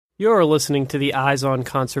You're listening to the Eyes on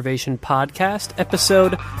Conservation podcast,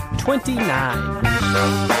 episode 29.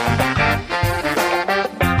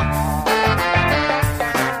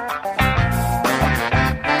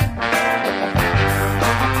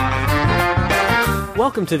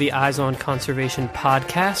 Welcome to the Eyes on Conservation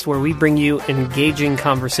podcast, where we bring you engaging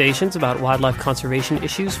conversations about wildlife conservation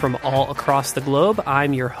issues from all across the globe.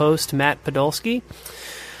 I'm your host, Matt Podolsky.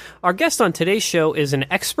 Our guest on today's show is an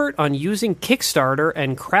expert on using Kickstarter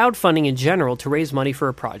and crowdfunding in general to raise money for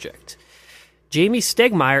a project. Jamey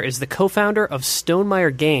Stegmaier is the co-founder of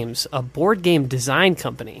Stegmaier Games, a board game design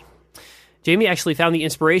company. Jamey actually found the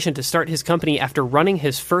inspiration to start his company after running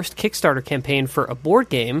his first Kickstarter campaign for a board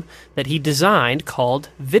game that he designed called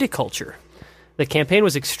Viticulture. The campaign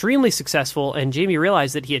was extremely successful, and Jamey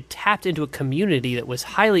realized that he had tapped into a community that was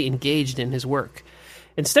highly engaged in his work.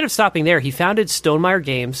 Instead of stopping there, he founded Stegmaier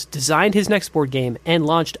Games, designed his next board game, and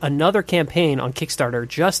launched another campaign on Kickstarter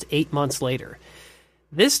just 8 months later.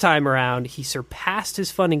 This time around, he surpassed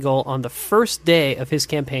his funding goal on the first day of his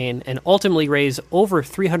campaign and ultimately raised over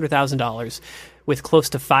 $300,000 with close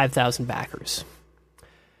to 5,000 backers.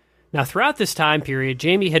 Now, throughout this time period,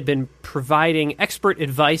 Jamey had been providing expert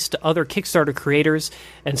advice to other Kickstarter creators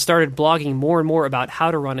and started blogging more and more about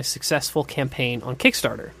how to run a successful campaign on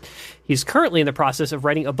Kickstarter. He's currently in the process of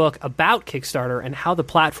writing a book about Kickstarter and how the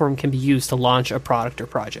platform can be used to launch a product or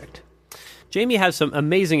project. Jamey has some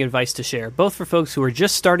amazing advice to share, both for folks who are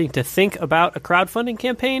just starting to think about a crowdfunding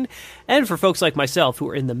campaign and for folks like myself who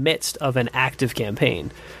are in the midst of an active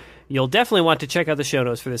campaign. You'll definitely want to check out the show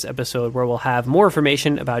notes for this episode, where we'll have more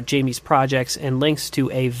information about Jamey's projects and links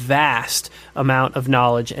to a vast amount of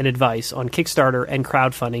knowledge and advice on Kickstarter and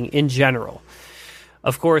crowdfunding in general.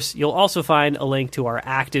 Of course, you'll also find a link to our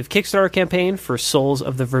active Kickstarter campaign for Souls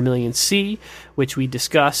of the Vermilion Sea, which we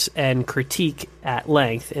discuss and critique at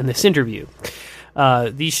length in this interview.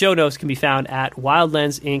 These show notes can be found at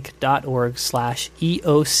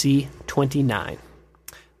wildlensinc.org/EOC29.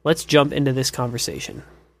 Let's jump into this conversation.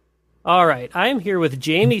 All right, I am here with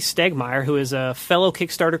Jamey Stegmaier, who is a fellow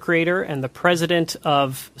Kickstarter creator and the president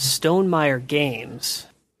of Stegmaier Games.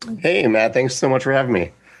 Hey, Matt, thanks so much for having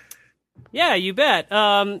me. Yeah, you bet.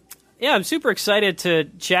 I'm super excited to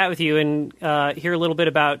chat with you and hear a little bit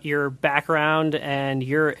about your background and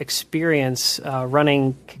your experience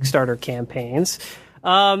running Kickstarter campaigns.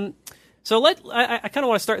 I kind of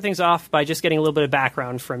want to start things off by just getting a little bit of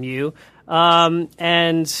background from you. I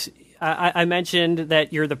mentioned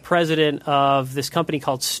that you're the president of this company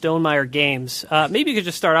called Stegmaier Games. Maybe you could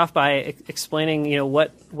just start off by explaining,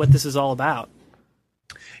 what this is all about.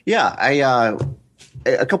 Yeah,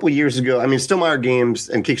 a couple of years ago, Stegmaier Games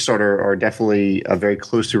and Kickstarter are definitely very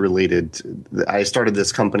closely related. I started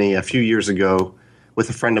this company a few years ago with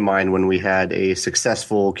a friend of mine when we had a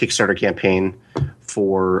successful Kickstarter campaign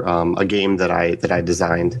for a game that I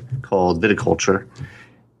designed called Viticulture,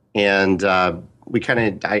 and I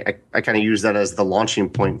kind of used that as the launching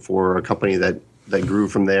point for a company that grew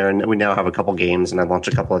from there. And we now have a couple games, and I launched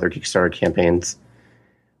a couple other Kickstarter campaigns.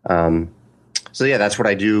 So yeah, that's what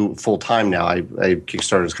I do full time now.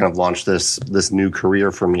 Kickstarter has kind of launched this new career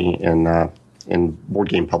for me in board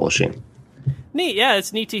game publishing. Neat, yeah,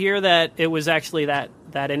 it's neat to hear that it was actually that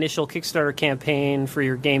initial Kickstarter campaign for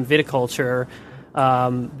your game Viticulture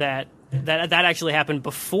that actually happened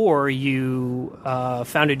before you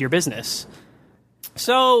founded your business.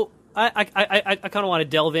 So I kind of want to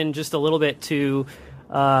delve in just a little bit to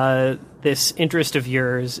this interest of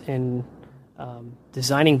yours in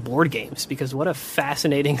designing board games, because what a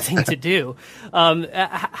fascinating thing to do.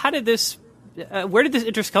 Where did this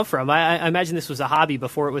interest come from? I imagine this was a hobby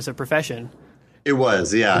before it was a profession. It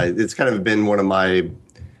was, yeah. It's kind of been one of my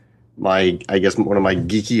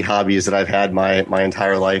geeky hobbies that I've had my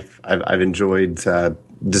entire life. I've enjoyed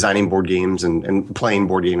designing board games and playing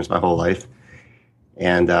board games my whole life.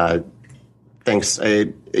 And a couple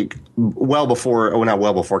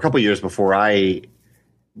of years before I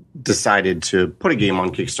decided to put a game on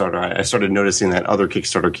Kickstarter, I started noticing that other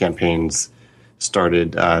Kickstarter campaigns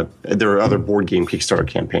started. There were other board game Kickstarter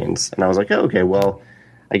campaigns, and I was like, oh, okay, well,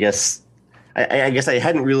 I guess I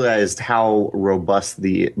hadn't realized how robust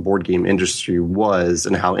the board game industry was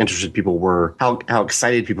and how interested people were, how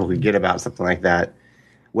excited people could get about something like that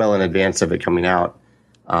well in advance of it coming out,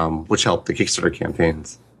 which helped the Kickstarter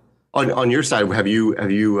campaigns. On your side, have you been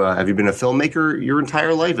a filmmaker your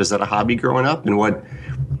entire life? Is that a hobby growing up? And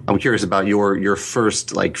I'm curious about your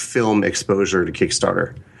first film exposure to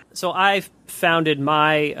Kickstarter. So I founded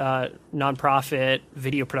my nonprofit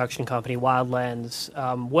video production company, Wild Lens,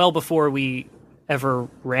 well before we ever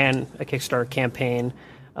ran a Kickstarter campaign.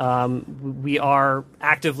 We are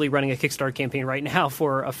actively running a Kickstarter campaign right now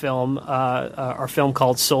for a film, our film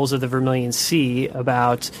called Souls of the Vermilion Sea,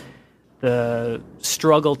 about the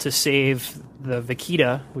struggle to save the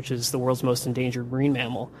vaquita, which is the world's most endangered marine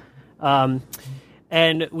mammal.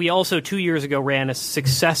 And we also 2 years ago ran a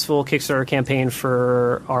successful Kickstarter campaign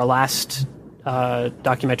for our last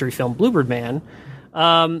documentary film, Bluebird Man.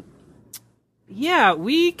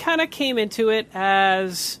 We kind of came into it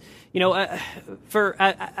as, as a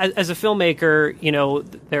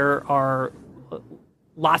filmmaker, there are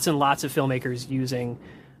lots and lots of filmmakers using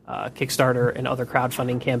Kickstarter and other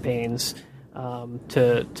crowdfunding campaigns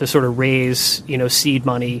to sort of raise, seed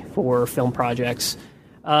money for film projects.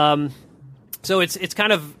 So it's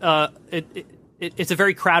kind of it's a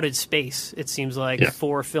very crowded space, it seems like,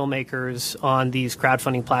 for filmmakers on these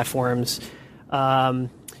crowdfunding platforms.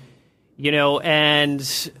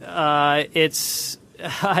 It's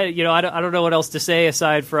I don't know what else to say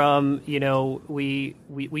aside from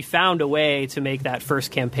we found a way to make that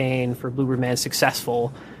first campaign for Bluebird Man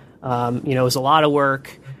successful. It was a lot of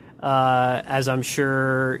work, as I'm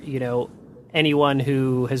sure anyone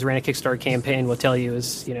who has ran a Kickstarter campaign will tell you.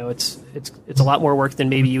 Is it's a lot more work than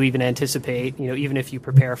maybe you even anticipate. Even if you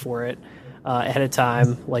prepare for it ahead of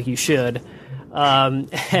time, like you should. I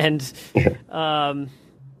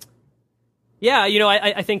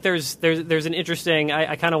think there's an interesting.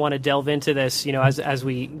 I kind of want to delve into this, as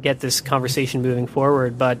we get this conversation moving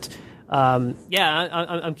forward. But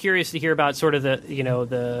I'm curious to hear about sort of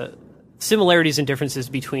the similarities and differences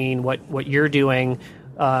between what you're doing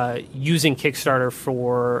using Kickstarter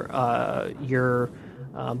for your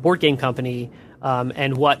board game company.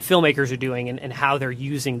 And what filmmakers are doing and how they're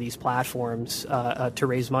using these platforms to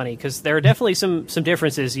raise money. Because there are definitely some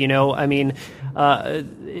differences, at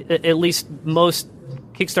least most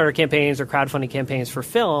Kickstarter campaigns or crowdfunding campaigns for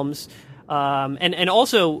films, and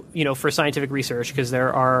also, for scientific research, because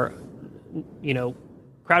there are,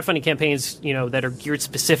 crowdfunding campaigns, that are geared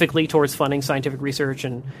specifically towards funding scientific research.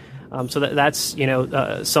 And so that's,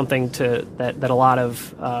 something that a lot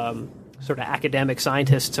of sort of academic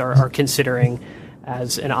scientists are considering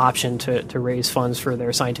as an option to raise funds for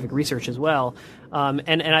their scientific research as well.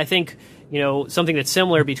 And I think, something that's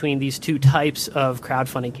similar between these two types of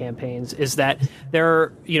crowdfunding campaigns is that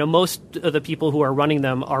most of the people who are running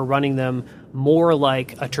them more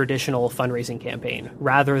like a traditional fundraising campaign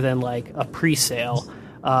rather than like a pre-sale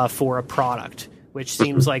for a product, which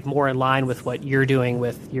seems like more in line with what you're doing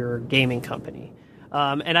with your gaming company.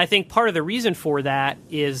 And I think part of the reason for that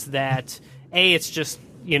is that, it's just,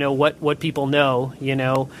 what people know,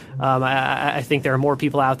 I think there are more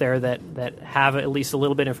people out there that have at least a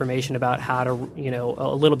little bit of information about how to,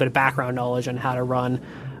 a little bit of background knowledge on how to run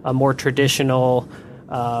a more traditional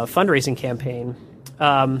fundraising campaign.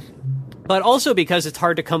 But also because it's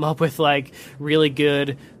hard to come up with like really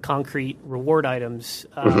good concrete reward items.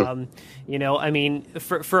 For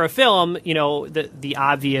a film, the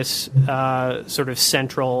obvious sort of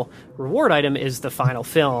central reward item is the final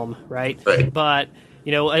film, right? But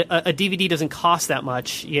a DVD doesn't cost that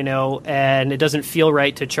much, and it doesn't feel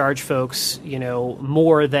right to charge folks,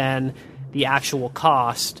 more than the actual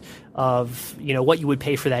cost of what you would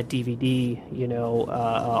pay for that DVD,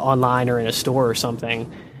 online or in a store or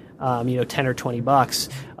something. $10 or $20,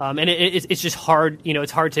 and it's just hard.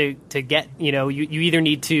 It's hard to get. You either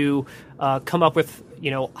need to come up with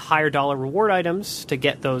higher dollar reward items to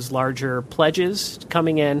get those larger pledges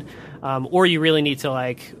coming in, or you really need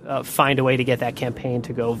to find a way to get that campaign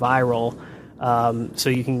to go viral,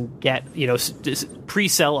 so you can get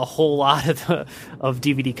pre-sell a whole lot of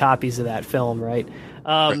DVD copies of that film, right?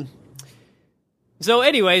 So,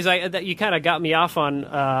 anyways, you kind of got me off on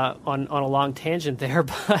a long tangent there,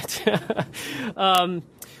 but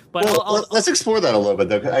let's explore that a little bit,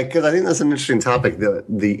 though, because I think that's an interesting topic.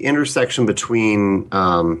 The intersection between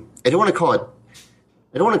I don't want to call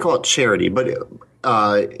it charity, but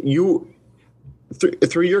you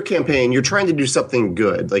through your campaign, you're trying to do something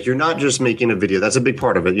good. Like, you're not just making a video; that's a big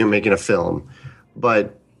part of it. You're making a film,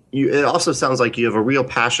 but it also sounds like you have a real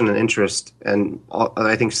passion and interest, and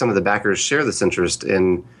I think some of the backers share this interest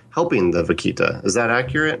in helping the vaquita. Is that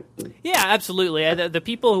accurate? Yeah, absolutely. The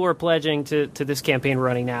people who are pledging to this campaign we're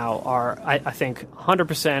running now are, I think,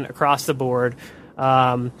 100% across the board.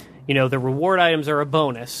 The reward items are a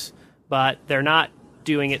bonus, but they're not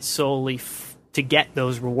doing it solely to get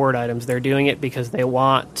those reward items. They're doing it because they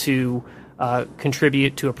want to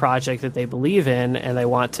contribute to a project that they believe in, and they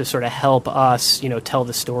want to sort of help us, tell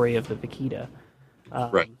the story of the vaquita.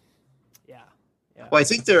 Right. Yeah. Well, I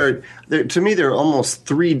think there are almost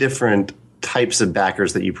three different types of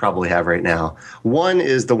backers that you probably have right now. One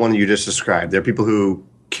is the one you just described. There are people who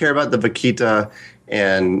care about the vaquita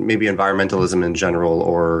and maybe environmentalism in general,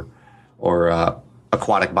 or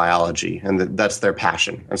aquatic biology, and that's their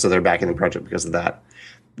passion, and so they're backing the project because of that.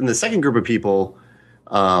 And the second group of people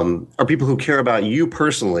are people who care about you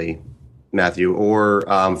personally, Matthew, or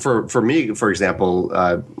for me, for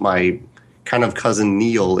example, my kind of cousin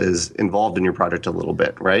Neil is involved in your project a little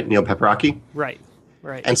bit, right? Neil Pepperaki? Right.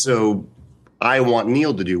 And so I want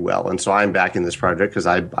Neil to do well, and so I'm backing this project because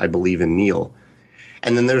I believe in Neil.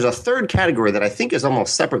 And then there's a third category that I think is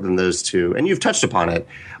almost separate than those two, and you've touched upon it,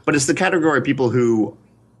 but it's the category of people who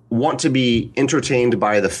want to be entertained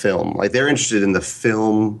by the film. Like, they're interested in the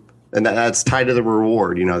film, and that's tied to the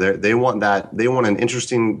reward. You know, they want that. They want an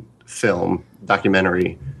interesting film,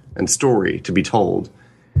 documentary, and story to be told.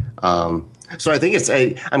 So I think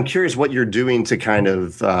I'm curious what you're doing to kind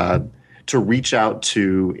of to reach out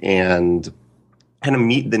to and kind of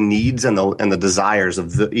meet the needs and the desires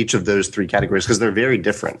of each of those three categories, because they're very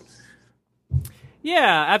different.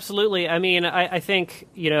 Yeah, absolutely. I mean, I think,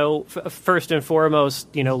 first and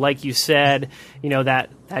foremost, like you said,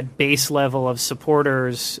 that base level of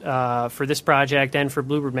supporters for this project and for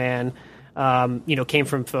Bluebird Man, came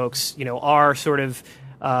from folks, our sort of,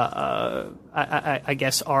 I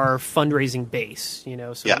guess, our fundraising base,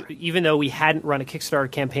 So yeah. Even though we hadn't run a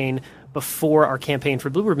Kickstarter campaign before our campaign for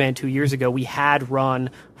Bluebird Man 2 years ago, we had run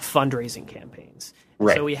fundraising campaigns.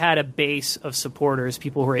 Right. So we had a base of supporters,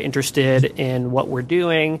 people who are interested in what we're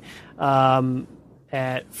doing,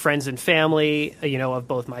 at friends and family, of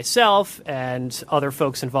both myself and other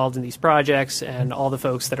folks involved in these projects, and all the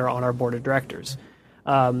folks that are on our board of directors.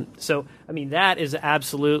 So, I mean, that is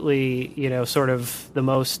absolutely, sort of the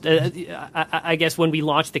most, I guess when we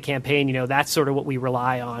launched the campaign, that's sort of what we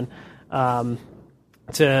rely on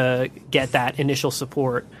to get that initial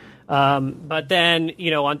support. But then,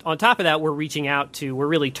 on top of that, we're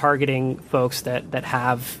really targeting folks that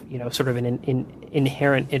have, sort of an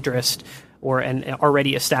inherent interest or an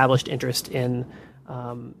already established interest in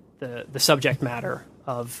the subject matter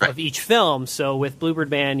of each film. So with Bluebird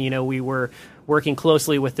Man, we were working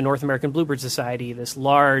closely with the North American Bluebird Society, this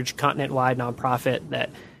large continent-wide nonprofit that,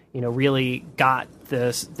 really got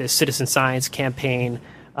this citizen science campaign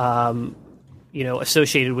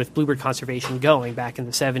associated with bluebird conservation going back in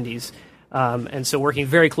the 70s. And so working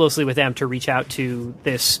very closely with them to reach out to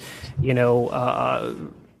this,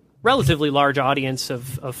 relatively large audience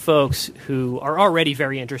of folks who are already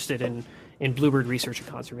very interested in bluebird research and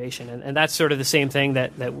conservation. And that's sort of the same thing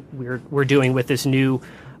that we're doing with this new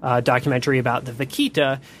documentary about the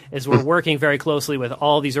vaquita, is we're working very closely with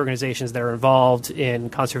all these organizations that are involved in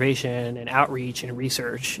conservation and outreach and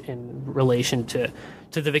research in relation to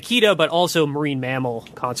the vaquita, but also marine mammal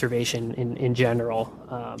conservation in general.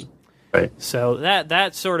 Right. So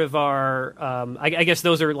that's sort of our, I guess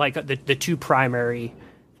those are like the two primary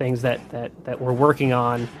things that we're working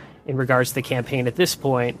on in regards to the campaign at this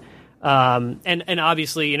point. And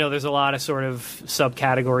obviously, there's a lot of sort of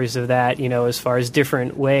subcategories of that, as far as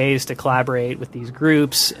different ways to collaborate with these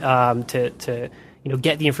groups, to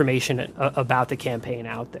get the information about the campaign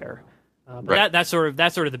out there. But that's sort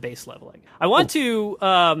of the base level. I want to.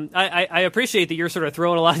 I appreciate that you're sort of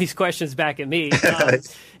throwing a lot of these questions back at me.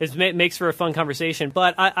 It makes for a fun conversation.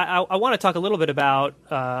 But I want to talk a little bit about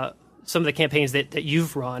some of the campaigns that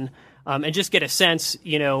you've run, and just get a sense,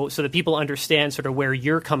 so that people understand sort of where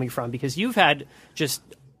you're coming from, because you've had just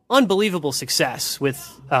unbelievable success with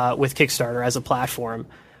Kickstarter as a platform.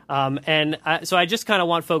 So I just kind of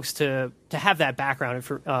want folks to have that background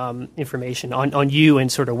information on you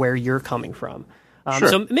and sort of where you're coming from. Sure.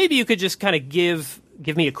 So maybe you could just kind of give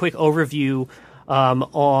me a quick overview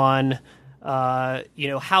on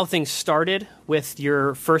how things started with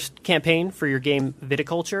your first campaign for your game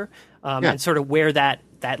Viticulture, and sort of where that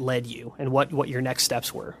led you and what your next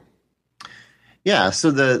steps were. Yeah.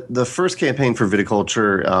 So the first campaign for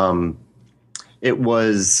Viticulture, it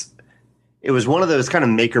was one of those kind of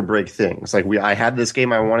make or break things. Like I had this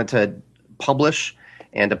game I wanted to publish,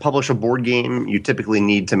 and to publish a board game, you typically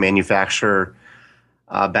need to manufacture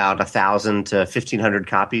about 1,000 to 1,500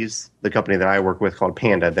 copies. The company that I work with, called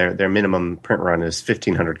Panda, their minimum print run is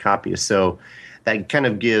 1,500 copies. So that kind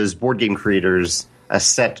of gives board game creators a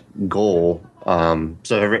set goal.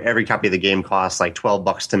 So every copy of the game costs like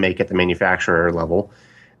 $12 to make at the manufacturer level.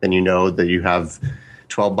 Then you know that you have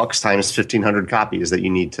 $12 times 1,500 copies that you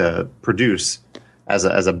need to produce as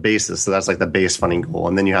a basis. So that's like the base funding goal.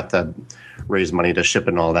 And then you have to raise money to ship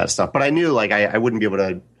and all that stuff. But I knew like I wouldn't be able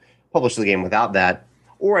to publish the game without that.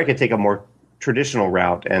 Or I could take a more traditional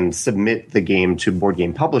route and submit the game to board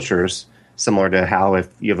game publishers, similar to how if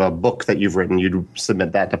you have a book that you've written, you'd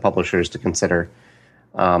submit that to publishers to consider.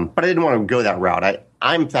 But I didn't want to go that route.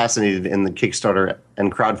 I'm fascinated in the Kickstarter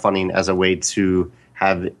and crowdfunding as a way to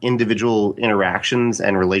have individual interactions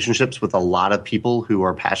and relationships with a lot of people who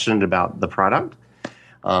are passionate about the product.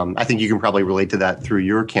 I think you can probably relate to that through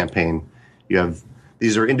your campaign.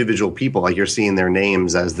 These are individual people, like you're seeing their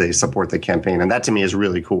names as they support the campaign, and that to me is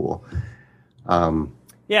really cool.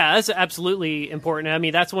 Yeah, that's absolutely important. I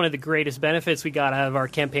mean, that's one of the greatest benefits we got out of our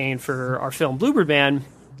campaign for our film Bluebird Man.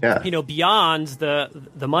 Yeah. You know, beyond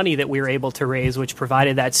the money that we were able to raise, which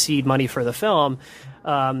provided that seed money for the film,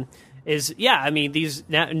 I mean,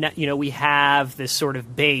 we have this sort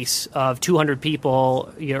of base of 200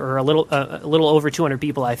 people, or a little over 200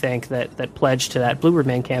 people, I think, that pledged to that Bluebird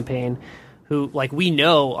Man campaign, who, like, we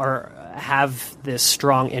know have this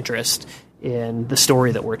strong interest in the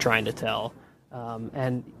story that we're trying to tell, I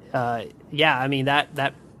mean,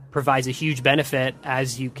 that provides a huge benefit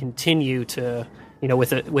as you continue to,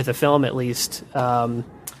 with a film at least, as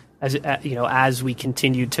we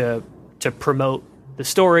continue to promote the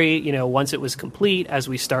story, once it was complete, as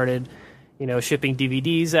we started, shipping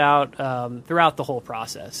DVDs out, throughout the whole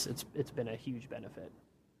process, it's been a huge benefit.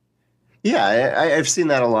 Yeah, I've seen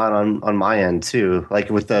that a lot on my end too.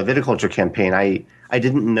 Like with the viticulture campaign, I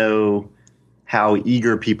didn't know how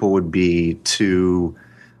eager people would be to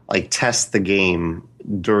like test the game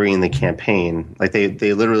during the campaign. Like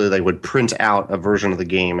they literally would print out a version of the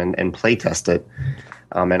game and play test it,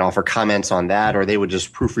 and offer comments on that, or they would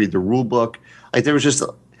just proofread the rule book. Like there was just,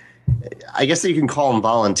 I guess that you can call them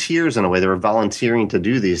volunteers in a way. They were volunteering to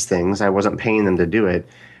do these things. I wasn't paying them to do it,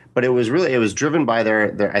 but it was driven by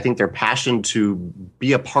their passion to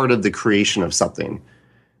be a part of the creation of something,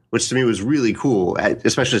 which to me was really cool,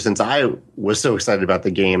 especially since I was so excited about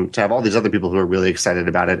the game, to have all these other people who are really excited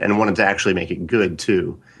about it and wanted to actually make it good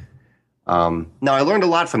too. Now I learned a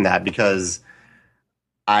lot from that because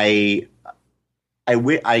I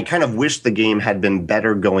kind of wish the game had been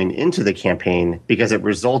better going into the campaign, because it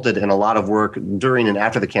resulted in a lot of work during and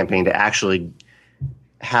after the campaign to actually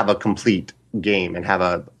have a complete game and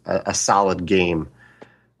have a solid game.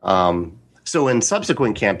 So in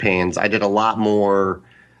subsequent campaigns, I did a lot more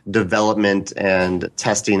development and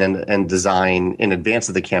testing and design in advance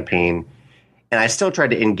of the campaign. And I still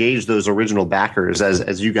tried to engage those original backers,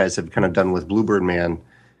 as you guys have kind of done with Bluebird Man.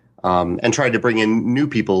 And tried to bring in new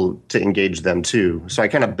people to engage them too. So I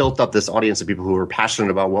kind of built up this audience of people who were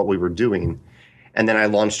passionate about what we were doing. And then I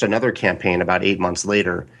launched another campaign about 8 months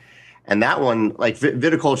later. And that one, like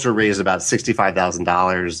viticulture, raised about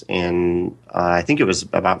 $65,000 in, I think it was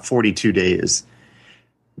about 42 days.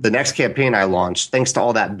 The next campaign I launched, thanks to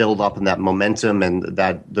all that build up and that momentum and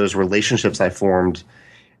those relationships I formed,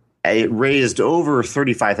 it raised over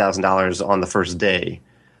 $35,000 on the first day.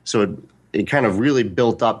 So it kind of really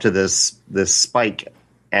built up to this spike,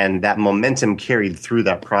 and that momentum carried through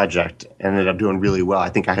that project and ended up doing really well. I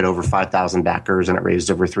think I had over 5,000 backers, and it raised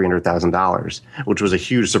over $300,000, which was a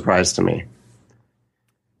huge surprise to me.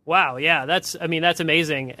 Wow, yeah, that's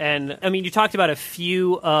amazing. And I mean, you talked about a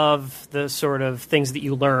few of the sort of things that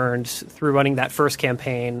you learned through running that first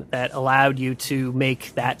campaign that allowed you to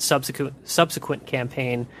make that subsequent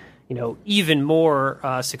campaign, even more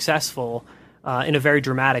successful. In a very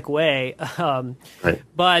dramatic way. Right.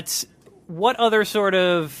 But what other sort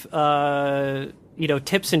of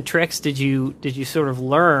tips and tricks did you sort of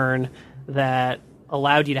learn that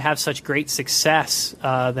allowed you to have such great success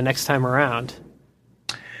the next time around?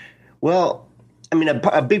 Well, I mean,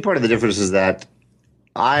 a big part of the difference is that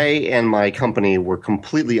I and my company were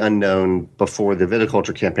completely unknown before the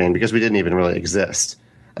viticulture campaign, because we didn't even really exist.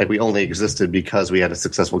 Like, we only existed because we had a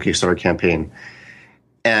successful Kickstarter campaign.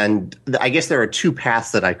 And I guess there are two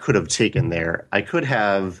paths that I could have taken there. I could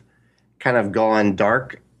have kind of gone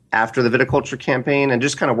dark after the viticulture campaign and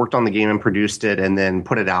just kind of worked on the game and produced it and then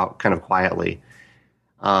put it out kind of quietly.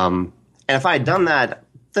 And if I had done that,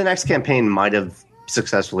 the next campaign might have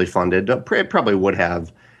successfully funded. It probably would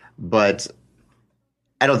have, but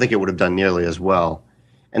I don't think it would have done nearly as well.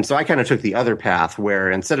 And so I kind of took the other path,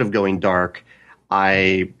 where instead of going dark,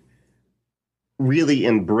 I really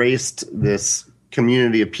embraced this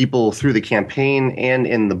community of people through the campaign and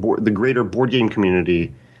in the greater board game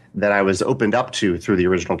community that I was opened up to through the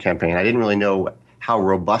original campaign. I didn't really know how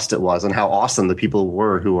robust it was and how awesome the people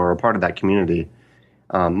were who are a part of that community,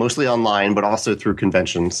 mostly online, but also through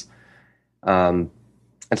conventions. And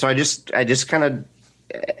so I just kind of,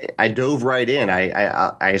 I dove right in.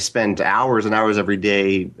 I spent hours and hours every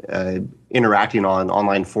day interacting on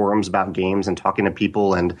online forums about games and talking to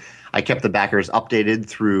people, and I kept the backers updated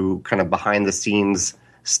through kind of behind the scenes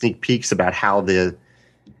sneak peeks about how the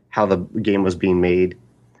game was being made.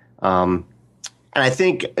 And I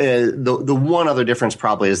think the one other difference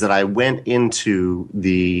probably is that I went into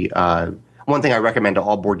the one thing I recommend to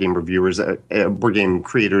all board game reviewers, board game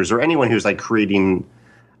creators, or anyone who's like creating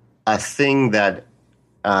a thing that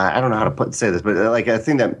I don't know how to say this, but like a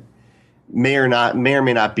thing that may or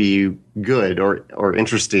may not be good or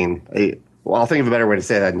interesting. Well, I'll think of a better way to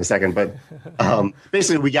say that in a second. But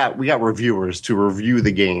basically, we got reviewers to review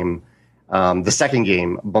the game, the second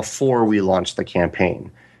game, before we launched the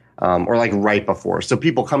campaign, or like right before. So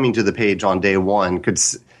people coming to the page on day one could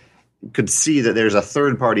see that there's a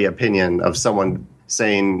third party opinion of someone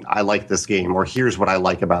saying, "I like this game," or "Here's what I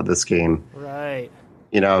like about this game." Right.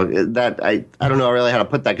 You know, that I don't know really how to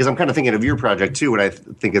put that, because I'm kind of thinking of your project too when I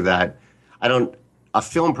think of that. A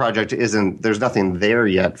film project there's nothing there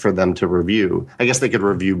yet for them to review. I guess they could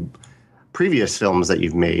review previous films that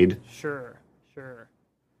you've made. Sure.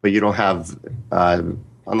 But you don't have,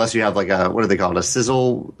 unless you have like what do they call it? A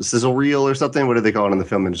sizzle reel or something? What do they call it in the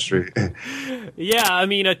film industry? Yeah, I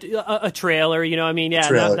mean, a trailer, you know, I mean, yeah,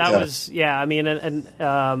 trailer, that was, yeah, I mean, and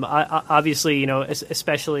obviously, you know,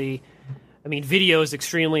 especially, I mean, video is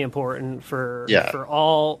extremely important for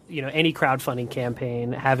all, you know, any crowdfunding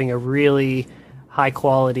campaign. Having a really high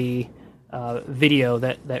quality video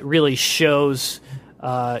that really shows,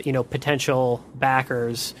 you know, potential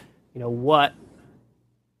backers, you know, what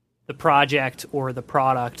the project or the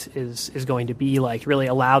product is going to be like. Really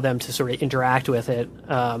allow them to sort of interact with it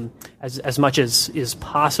as much as is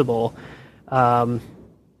possible.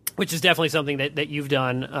 Which is definitely something that you've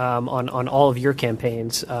done on all of your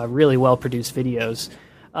campaigns, really well-produced videos.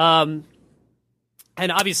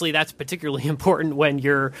 And obviously that's particularly important when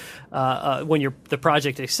the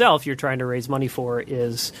project itself you're trying to raise money for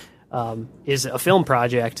is a film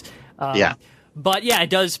project. But yeah, it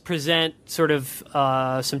does present sort of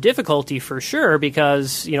some difficulty for sure,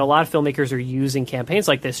 because, you know, a lot of filmmakers are using campaigns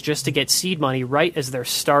like this just to get seed money right as they're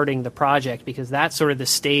starting the project, because that's sort of the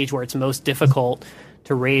stage where it's most difficult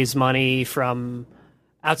to raise money from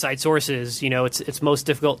outside sources. You know, it's most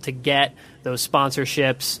difficult to get those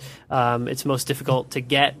sponsorships. It's most difficult to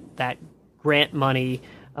get that grant money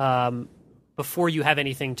before you have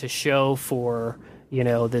anything to show for, you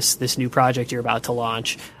know, this new project you're about to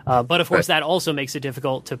launch. But of course, that also makes it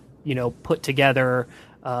difficult to, you know, put together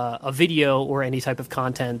a video or any type of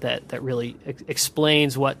content that really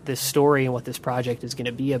explains what this story and what this project is going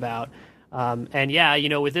to be about. And yeah, you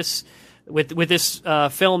know, with this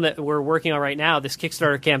film that we're working on right now, this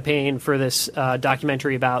Kickstarter campaign for this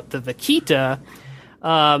documentary about the vaquita,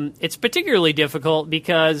 it's particularly difficult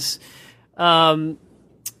because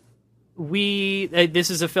this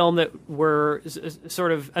is a film that we're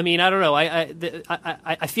sort of, I mean, I don't know,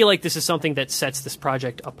 I feel like this is something that sets this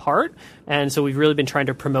project apart, and so we've really been trying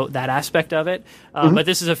to promote that aspect of it. But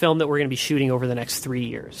this is a film that we're going to be shooting over the next 3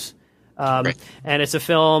 years. And it's a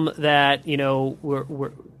film that, you know,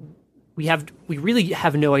 we really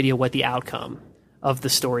have no idea what the outcome of the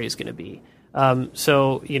story is going to be.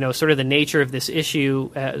 So, you know, sort of the nature of this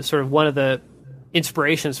issue, sort of one of the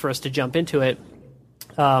inspirations for us to jump into it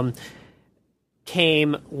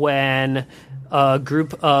came when a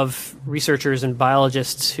group of researchers and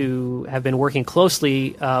biologists who have been working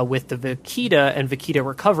closely with the vaquita and vaquita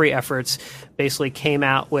recovery efforts basically came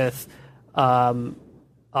out with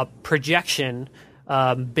a projection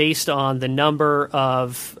based on the number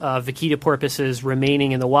of vaquita porpoises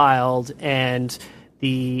remaining in the wild and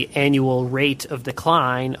the annual rate of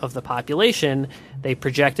decline of the population. They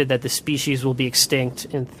projected that the species will be extinct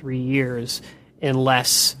in 3 years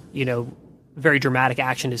unless, you know, very dramatic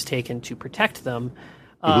action is taken to protect them.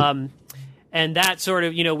 And that sort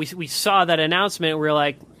of, you know, we saw that announcement. We were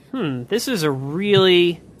like, this is a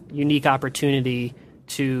really unique opportunity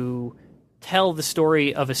to tell the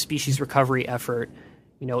story of a species recovery effort,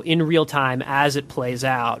 you know, in real time as it plays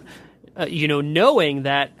out. You know, knowing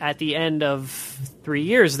that at the end of 3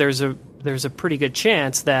 years, there's a pretty good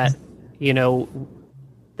chance that, you know,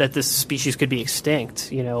 that this species could be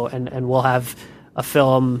extinct, you know, and we'll have a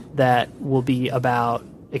film that will be about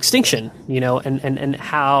extinction, you know, and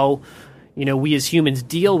how, you know, we as humans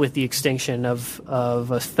deal with the extinction of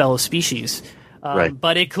a fellow species.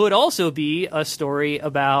 But it could also be a story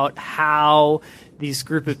about how these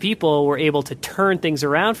group of people were able to turn things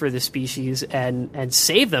around for the species and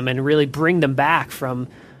save them and really bring them back from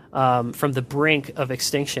the brink of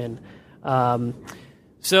extinction.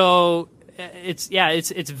 So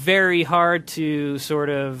it's very hard to sort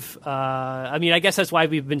of. I mean, I guess that's why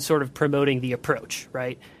we've been sort of promoting the approach,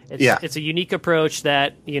 right? It's a unique approach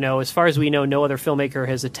that, you know, as far as we know, no other filmmaker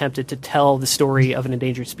has attempted to tell the story of an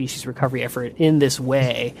endangered species recovery effort in this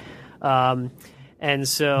way. And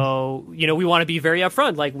so, we want to be very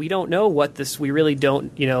upfront. Like, we don't know we really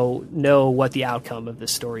don't, know what the outcome of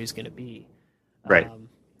this story is going to be. Right.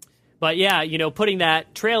 But yeah, putting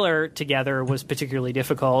that trailer together was particularly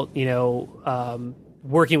difficult,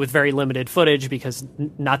 working with very limited footage because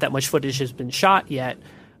not that much footage has been shot yet,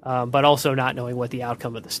 but also not knowing what the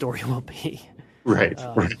outcome of the story will be. Right.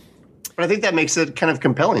 Right. But I think that makes it kind of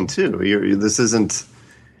compelling too. This is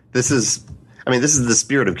the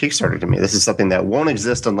spirit of Kickstarter to me. This is something that won't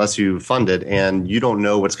exist unless you fund it, and you don't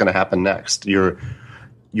know what's going to happen next.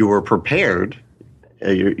 You're prepared.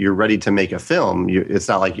 You're ready to make a film. It's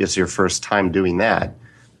not like it's your first time doing that,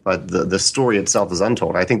 but the story itself is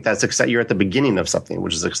untold. I think that's exciting. You're at the beginning of something,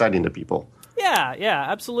 which is exciting to people. Yeah,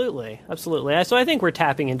 absolutely. So I think we're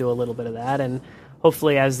tapping into a little bit of that, and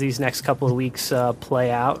hopefully as these next couple of weeks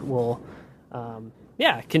play out, we'll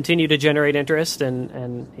continue to generate interest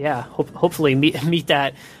and hopefully meet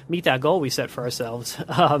that goal we set for ourselves.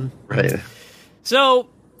 Right. So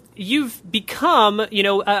you've become,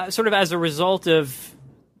 sort of as a result of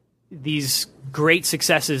these great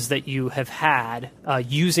successes that you have had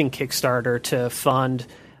using Kickstarter to fund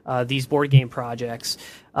these board game projects.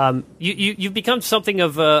 You've become something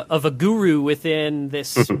of a guru within this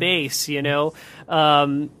space,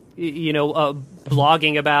 blogging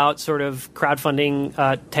about sort of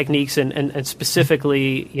crowdfunding techniques and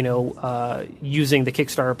specifically, using the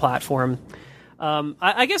Kickstarter platform.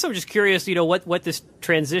 I guess I'm just curious, what this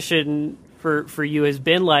transition for you has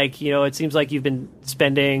been like. It seems like you've been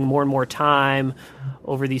spending more and more time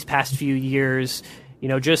over these past few years,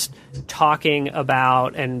 just talking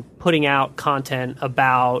about and putting out content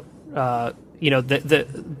about,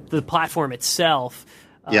 the platform itself.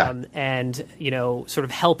 And, sort of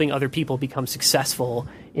helping other people become successful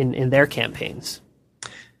in their campaigns.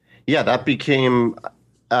 Yeah, that became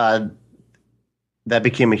a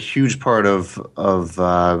huge part of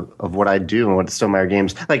what I do and what Stegmaier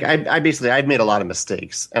Games. Like I've made a lot of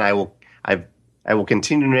mistakes, and I will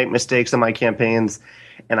continue to make mistakes in my campaigns,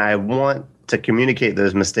 and I want to communicate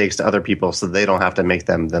those mistakes to other people so they don't have to make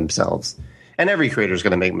them themselves. And every creator is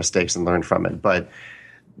going to make mistakes and learn from it, but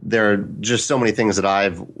there are just so many things that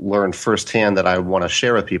I've learned firsthand that I want to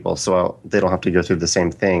share with people, so they don't have to go through the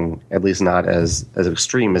same thing, at least not as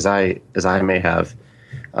extreme as I may have.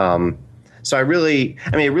 So it really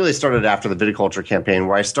started after the viticulture campaign,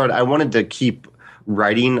 where I wanted to keep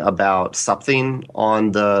writing about something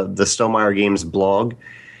on the Stegmaier Games blog,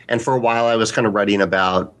 and for a while I was kind of writing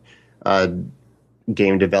about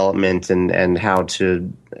game development and how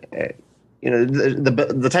to.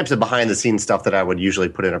 The types of behind the scenes stuff that I would usually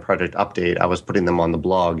put in a project update, I was putting them on the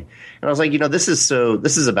blog, and I was like,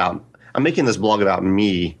 I'm making this blog about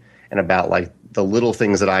me and about like the little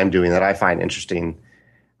things that I'm doing that I find interesting.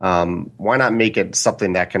 Why not make it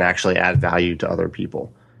something that can actually add value to other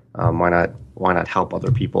people? Why not help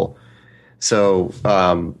other people? So,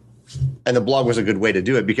 and the blog was a good way to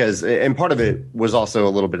do it and part of it was also a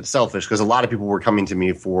little bit selfish because a lot of people were coming to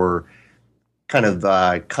me for kind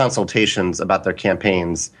of consultations about their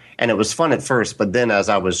campaigns. And it was fun at first, but then as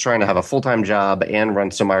I was trying to have a full-time job and run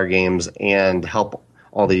Stegmaier Games and help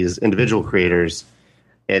all these individual creators,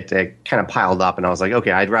 it kind of piled up, and I was like,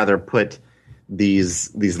 okay, I'd rather put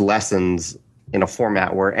these lessons in a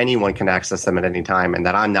format where anyone can access them at any time, and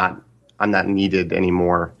that I'm not needed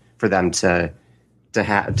anymore for them to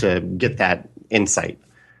get that insight.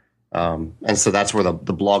 And so that's where the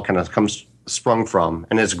blog kind of sprung from,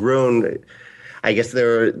 and it's grown. I guess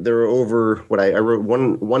there are over what I wrote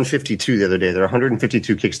 152 the other day. There are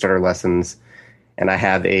 152 Kickstarter lessons, and I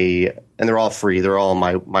have and they're all free. They're all on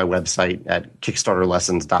my website at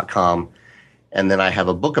kickstarterlessons.com. And then I have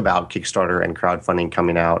a book about Kickstarter and crowdfunding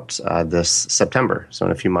coming out this September. So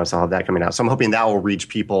in a few months, I'll have that coming out. So I'm hoping that will reach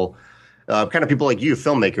people, kind of people like you,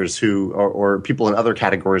 filmmakers who or people in other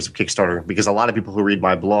categories of Kickstarter, because a lot of people who read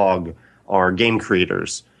my blog are game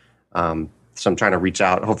creators. So I'm trying to reach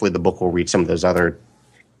out. Hopefully the book will reach some of those other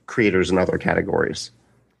creators in other categories.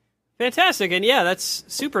 Fantastic. And yeah, that's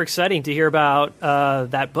super exciting to hear about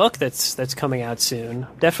that book that's coming out soon.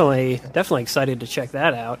 Definitely excited to check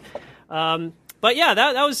that out. But yeah,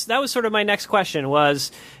 that was sort of my next question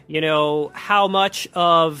was, how much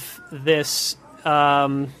of this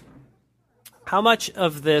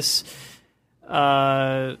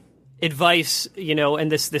advice,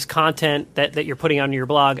 and this content that you're putting on your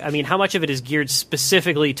blog, I mean, how much of it is geared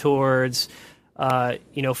specifically towards,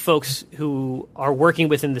 folks who are working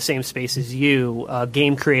within the same space as you,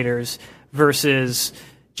 game creators, versus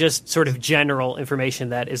just sort of general information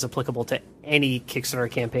that is applicable to any Kickstarter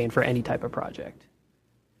campaign for any type of project?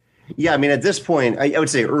 Yeah, I mean, at this point, I would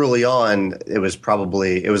say early on, it was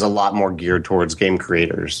a lot more geared towards game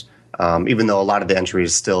creators, even though a lot of the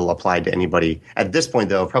entries still applied to anybody. At this point,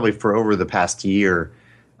 though, probably for over the past year,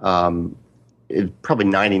 probably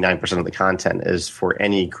 99% of the content is for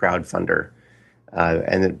any crowdfunder.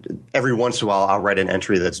 Every once in a while, I'll write an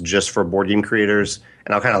entry that's just for board game creators,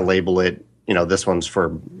 and I'll kind of label it, this one's for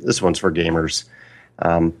gamers.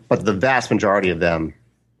 But the vast majority of them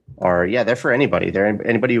they're for anybody. They're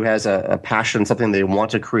anybody who has a passion, something they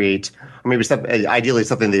want to create, or maybe ideally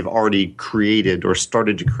something they've already created or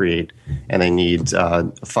started to create, and they need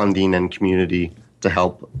funding and community to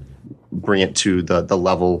help bring it to the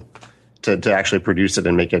level to actually produce it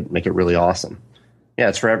and make it really awesome. Yeah,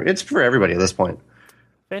 it's for everybody at this point.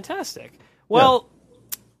 Fantastic. Well,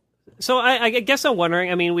 so I guess I'm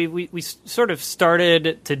wondering. I mean, we sort of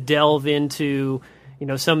started to delve into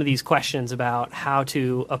some of these questions about how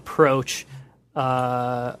to approach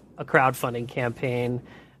a crowdfunding campaign.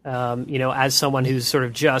 As someone who's sort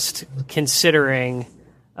of just considering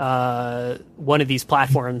one of these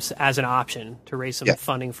platforms as an option to raise some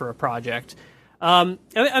funding for a project. I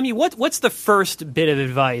mean, what's the first bit of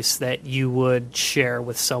advice that you would share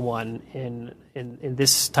with someone in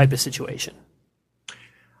this type of situation?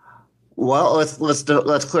 Well,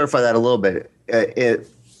 let's clarify that a little bit.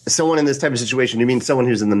 Someone in this type of situation, you mean someone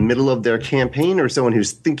who's in the middle of their campaign, or someone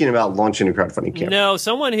who's thinking about launching a crowdfunding campaign? No,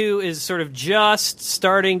 someone who is sort of just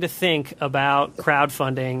starting to think about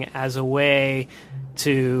crowdfunding as a way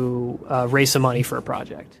to raise some money for a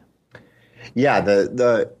project. Yeah,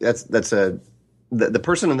 the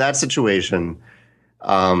person in that situation,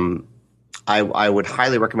 I would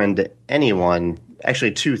highly recommend to anyone,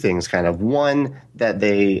 actually two things kind of. One, that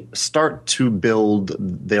they start to build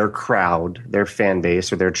their crowd, their fan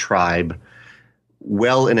base, or their tribe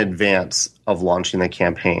well in advance of launching the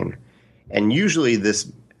campaign. And usually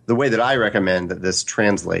the way that I recommend that this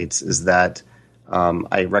translates is that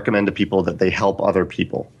I recommend to people that they help other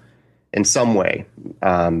people in some way.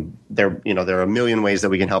 There are a million ways that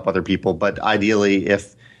we can help other people, but ideally,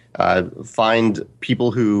 if find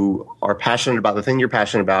people who are passionate about the thing you're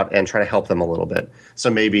passionate about and try to help them a little bit.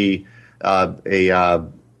 So maybe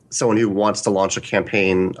someone who wants to launch a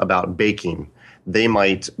campaign about baking, they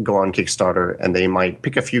might go on Kickstarter and they might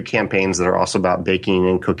pick a few campaigns that are also about baking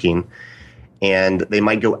and cooking, and they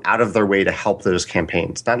might go out of their way to help those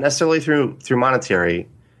campaigns, not necessarily through monetary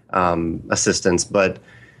assistance, but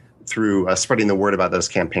through spreading the word about those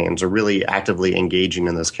campaigns, or really actively engaging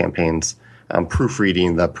in those campaigns,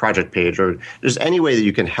 proofreading the project page, or there's any way that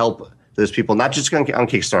you can help those people, not just on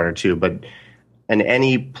Kickstarter too, but in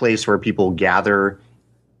any place where people gather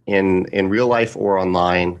in real life or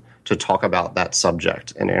online to talk about that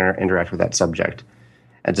subject and interact with that subject,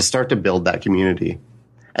 and to start to build that community.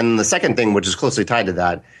 And then the second thing, which is closely tied to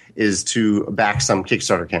that, is to back some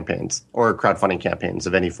Kickstarter campaigns or crowdfunding campaigns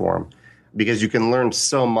of any form, because you can learn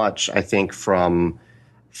so much, I think, from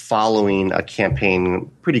following a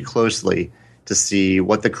campaign pretty closely to see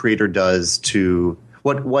what the creator does to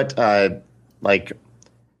what the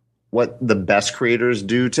best creators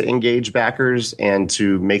do to engage backers and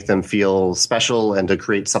to make them feel special and to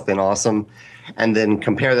create something awesome, and then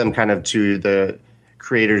compare them kind of to the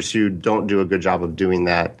creators who don't do a good job of doing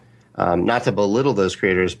that. Not to belittle those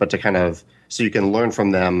creators, but to kind of, so you can learn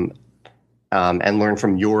from them and learn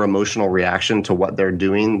from your emotional reaction to what they're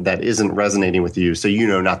doing that isn't resonating with you, so you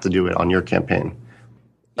know not to do it on your campaign.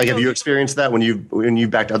 Like, have you experienced that when you've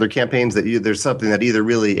backed other campaigns, that there's something that either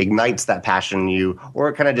really ignites that passion in you, or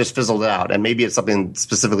it kind of just fizzled out, and maybe it's something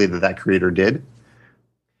specifically that creator did?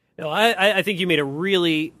 No, I think you made a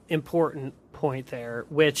really important point there,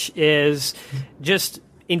 which is just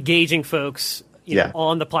engaging folks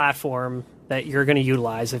on the platform that you're going to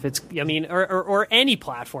utilize. If it's, or any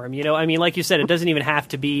platform, like you said, it doesn't even have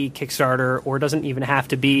to be Kickstarter, or it doesn't even have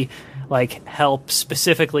to be like help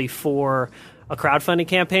specifically for a crowdfunding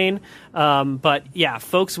campaign. But yeah,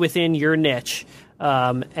 folks within your niche,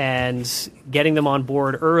 and getting them on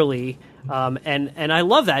board early. And I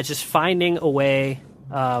love that, just finding a way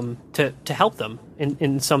to help them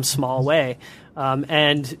in some small way.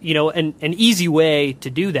 And an easy way to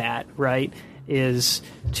do that, right, is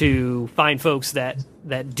to find folks that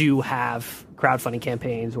do have crowdfunding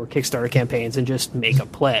campaigns or Kickstarter campaigns and just make a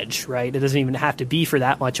pledge, right? It doesn't even have to be for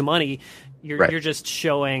that much money. You're just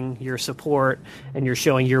showing your support, and you're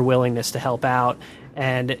showing your willingness to help out.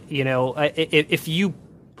 And, if you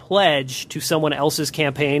pledge to someone else's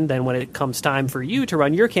campaign, then when it comes time for you to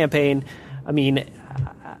run your campaign,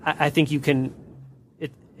 I think you can,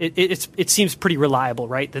 it seems pretty reliable,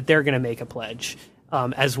 right, that they're going to make a pledge.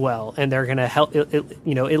 as well, and they're going to help, at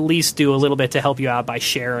least do a little bit to help you out by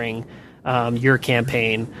sharing your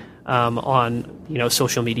campaign on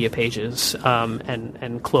social media pages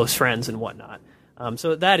and close friends and whatnot.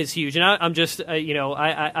 So that is huge, and I'm just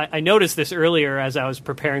I noticed this earlier as I was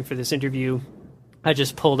preparing for this interview. I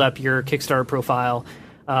just pulled up your Kickstarter profile,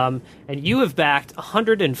 and you have backed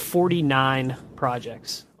 149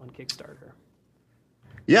 projects on Kickstarter.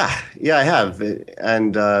 Yeah, I have,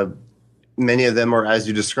 and many of them are as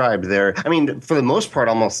you described. For the most part,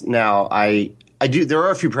 almost now I do. There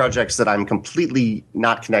are a few projects that I'm completely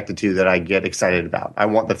not connected to that I get excited about. I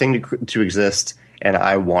want the thing to exist, and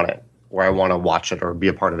I want it, or I want to watch it or be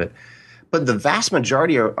a part of it. But the vast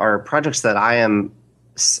majority are projects that I am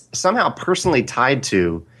somehow personally tied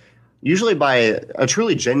to, usually by a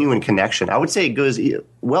truly genuine connection. I would say it goes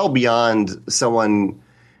well beyond someone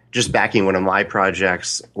just backing one of my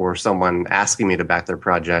projects or someone asking me to back their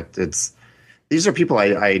project. These are people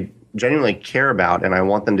I genuinely care about, and I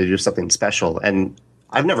want them to do something special. And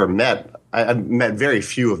I've met very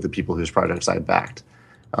few of the people whose projects I backed.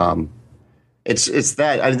 It's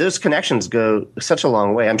that those connections go such a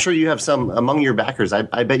long way. I'm sure you have some among your backers.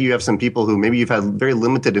 I bet you have some people who maybe you've had very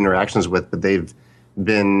limited interactions with, but they've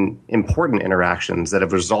been important interactions that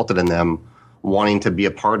have resulted in them wanting to be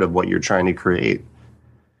a part of what you're trying to create.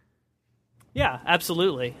 Yeah,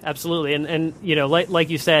 absolutely. And like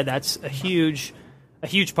you said, that's a huge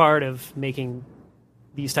part of making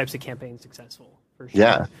these types of campaigns successful, for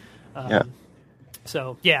sure. Yeah.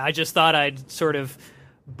 So, yeah, I just thought I'd sort of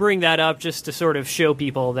bring that up just to sort of show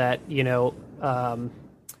people that, the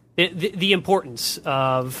importance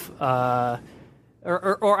of, or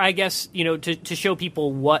I guess, to show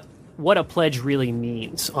people what a pledge really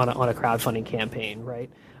means on a crowdfunding campain, right?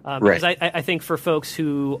 Because I think for folks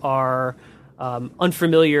who are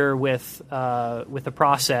unfamiliar with the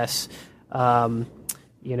process,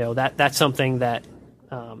 that's something that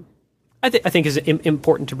I think is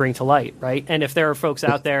important to bring to light, right? And if there are folks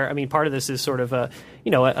out there, I mean, part of this is sort of a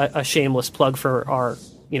shameless plug for our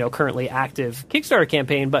currently active Kickstarter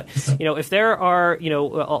campaign. But if there are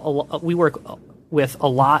we work with a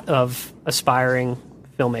lot of aspiring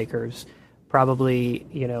filmmakers, probably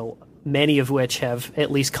many of which have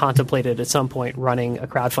at least contemplated at some point running a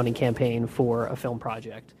crowdfunding campaign for a film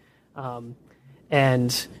project.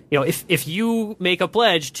 And if you make a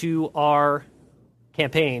pledge to our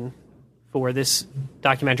campaign for this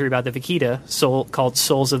documentary about the vaquita, called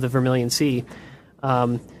Souls of the Vermilion Sea,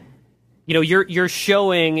 you're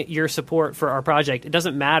showing your support for our project. It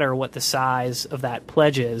doesn't matter what the size of that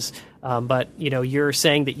pledge is, but you're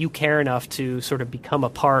saying that you care enough to sort of become a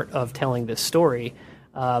part of telling this story.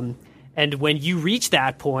 And when you reach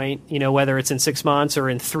that point, whether it's in 6 months or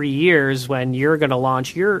in 3 years, when you're going to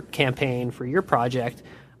launch your campaign for your project,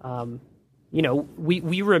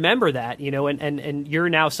 we remember that, and you're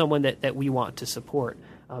now someone that we want to support.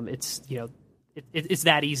 It's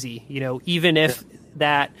that easy, even if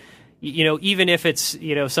even if it's,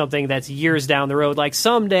 something that's years down the road, like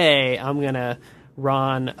someday I'm going to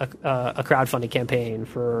run a crowdfunding campaign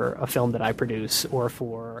for a film that I produce, or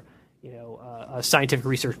for, a scientific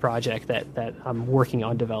research project that I'm working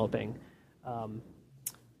on developing.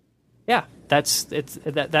 That's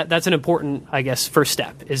an important, I guess, first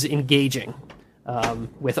step, is engaging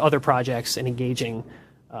with other projects and engaging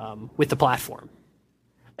with the platform.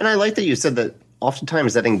 And I like that you said that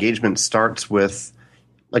oftentimes that engagement starts with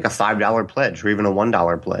like a $5 pledge or even a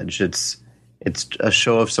 $1 pledge. It's a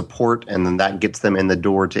show of support, and then that gets them in the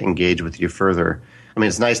door to engage with you further. I mean,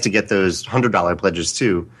 it's nice to get those $100 pledges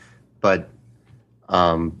too, but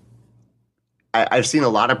I've seen a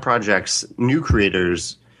lot of projects, new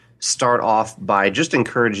creators, start off by just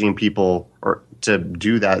encouraging people to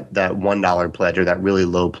do that $1 pledge or that really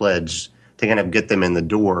low pledge to kind of get them in the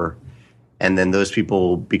door. And then those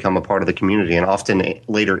people become a part of the community and often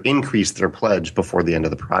later increase their pledge before the end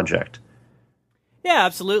of the project. Yeah,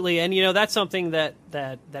 absolutely. And, that's something that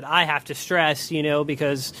I have to stress,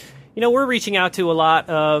 because, we're reaching out to a lot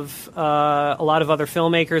of other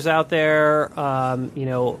filmmakers out there,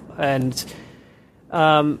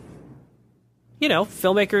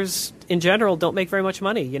 filmmakers in general don't make very much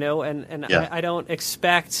money, and yeah. I don't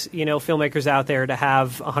expect, filmmakers out there to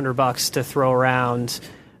have $100 to throw around,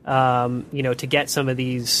 to get some of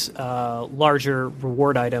these larger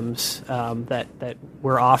reward items that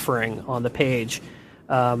we're offering on the page.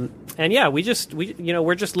 We're just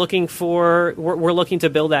looking we're looking to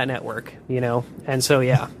build that network, and so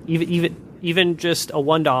yeah, even just a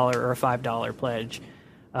 $1 or a $5 pledge,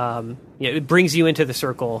 it brings you into the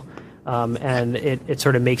circle. And it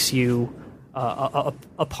sort of makes you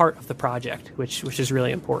a part of the project, which is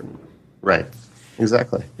really important. Right.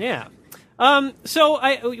 Exactly. Yeah.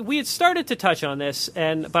 So we had started to touch on this,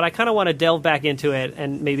 but I kind of want to delve back into it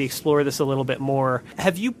and maybe explore this a little bit more.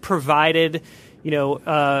 Have you provided,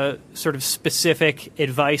 sort of specific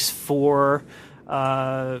advice for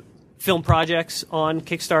film projects on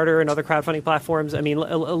Kickstarter and other crowdfunding platforms? I mean,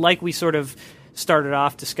 like we sort of started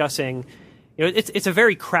off discussing, it's a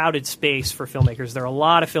very crowded space for filmmakers. There are a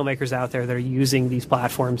lot of filmmakers out there that are using these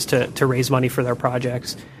platforms to raise money for their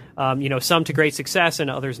projects. Some to great success and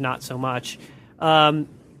others not so much.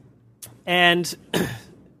 It's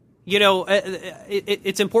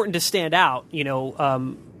important to stand out,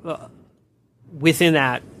 within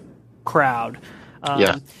that crowd.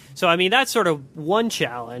 So, I mean, that's sort of one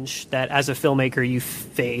challenge that as a filmmaker you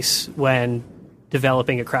face when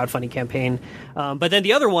developing a crowdfunding campaign. But then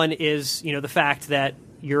the other one is, the fact that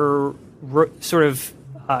your sort of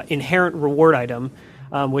inherent reward item,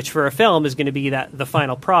 which for a film is going to be the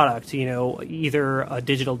final product, either a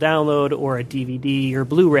digital download or a DVD or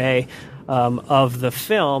Blu-ray of the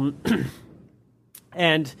film.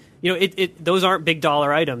 And, those aren't big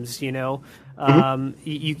dollar items, You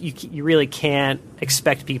really can't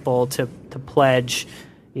expect people to pledge,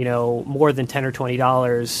 more than $10 or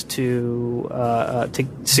 $20 to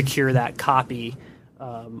secure that copy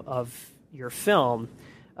of your film.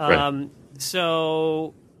 Right.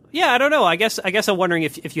 So, yeah, I don't know. I guess I'm wondering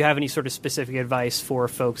if you have any sort of specific advice for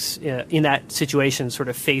folks in that situation, sort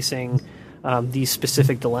of facing these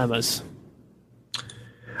specific dilemmas.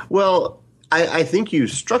 Well, I think you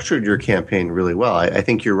structured your campaign really well. I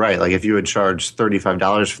think you're right. Like if you had charged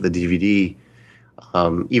 $35 for the DVD,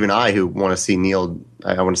 even I, who want to see Neil,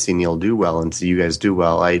 I want to see Neil do well and see you guys do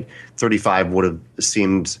well. $35 would have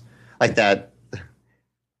seemed like that.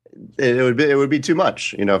 It would be too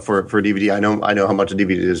much, for DVD. I know how much a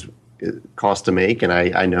DVD costs to make, and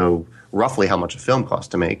I know roughly how much a film costs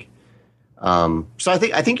to make. So I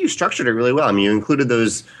think you structured it really well. I mean, you included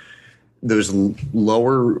those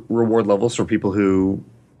lower reward levels for people who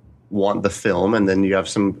want the film, and then you have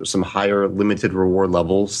some higher limited reward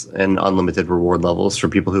levels and unlimited reward levels for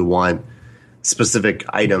people who want specific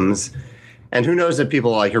items. And who knows if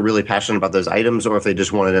people are really passionate about those items, or if they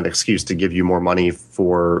just wanted an excuse to give you more money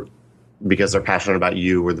because they're passionate about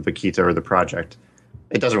you or the Paquita or the project.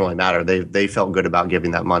 It doesn't really matter. They felt good about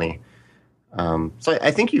giving that money. So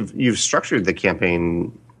I think you've structured the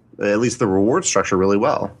campaign, at least the reward structure, really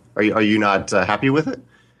well. Are you not happy with it?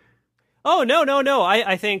 Oh, no.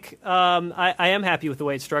 I think I am happy with the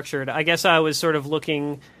way it's structured. I guess I was sort of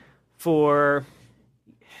looking for...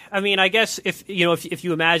 I mean, I guess if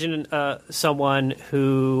you imagine someone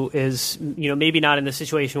who is maybe not in the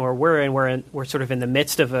situation where we're in, we're sort of in the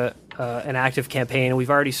midst of an active campaign, and we've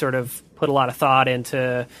already sort of put a lot of thought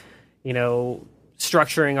into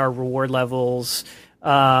structuring our reward levels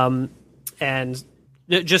and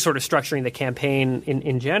just sort of structuring the campaign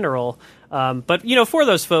in general. But for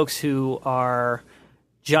those folks who are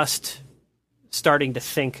just starting to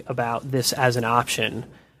think about this as an option,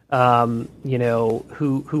 who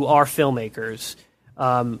are filmmakers,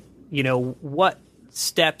 what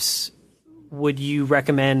steps would you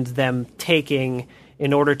recommend them taking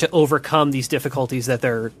in order to overcome these difficulties that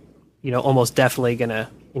they're, almost definitely going to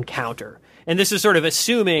encounter? And this is sort of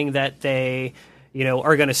assuming that they,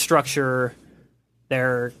 are going to structure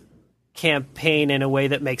their campaign in a way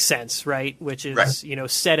that makes sense, right? Which is, right.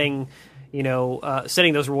 Setting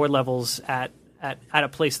those reward levels at a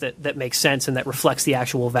place that makes sense and that reflects the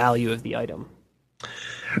actual value of the item.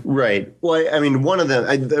 Right. Well, I mean, one of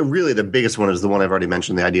really the biggest one is the one I've already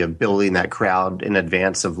mentioned, the idea of building that crowd in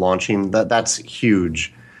advance of launching. That's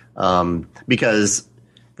huge. Because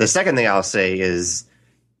the second thing I'll say is,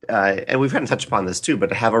 and we've kind of touched upon this too, but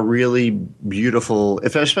to have a really beautiful,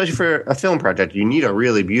 especially for a film project, you need a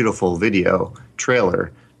really beautiful video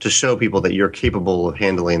trailer to show people that you're capable of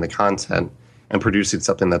handling the content and producing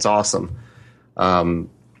something that's awesome.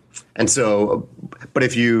 And so,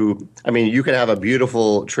 but you can have a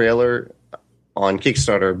beautiful trailer on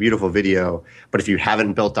Kickstarter, a beautiful video, but if you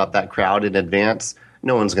haven't built up that crowd in advance,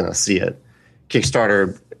 no one's going to see it.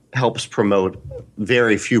 Kickstarter helps promote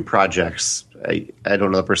very few projects. I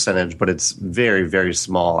don't know the percentage, but it's very, very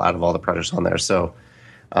small out of all the projects on there. So,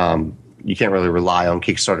 you can't really rely on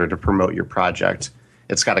Kickstarter to promote your project.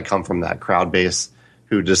 It's got to come from that crowd base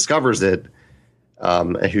who discovers it,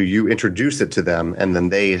 who you introduce it to them, and then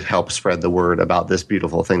they help spread the word about this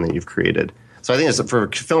beautiful thing that you've created. So I think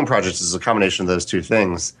for film projects, it's a combination of those two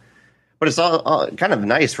things. But it's all kind of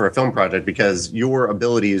nice for a film project because your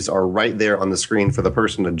abilities are right there on the screen for the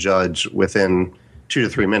person to judge within 2 to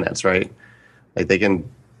 3 minutes, right? Like they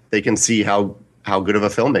can see how good of a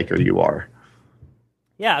filmmaker you are.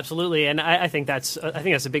 Yeah, absolutely, and I think that's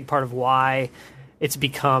a big part of why it's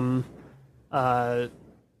become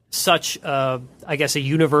such a, I guess, a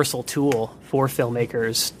universal tool for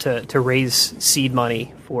filmmakers to raise seed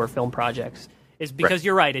money for film projects. Is because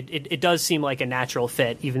You're right. It does seem like a natural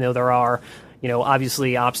fit, even though there are,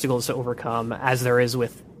 obviously obstacles to overcome, as there is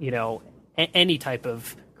with, any type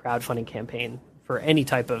of crowdfunding campaign for any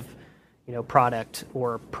type of, product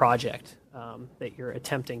or project that you're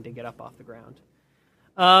attempting to get up off the ground.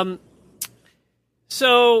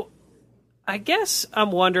 So I guess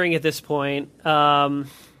I'm wondering at this point,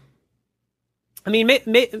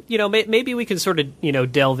 maybe we can sort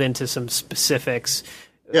of, delve into some specifics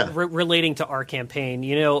relating to our campaign,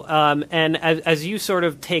 and as you sort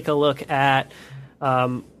of take a look at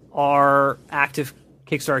our active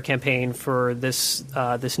Kickstarter campaign for this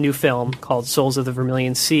new film called Souls of the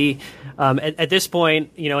Vermilion Sea. At this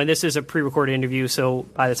point, and this is a pre-recorded interview, so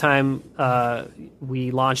by the time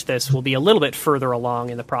we launch this, we'll be a little bit further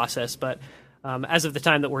along in the process. But as of the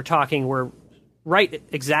time that we're talking, we're right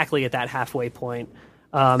exactly at that halfway point,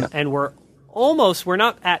 and we're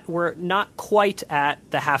not quite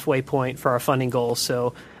at the halfway point for our funding goals.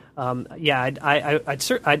 So,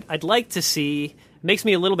 I'd like to see. It makes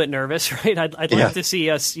me a little bit nervous, right? I'd like to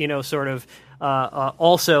see us, sort of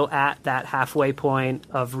also at that halfway point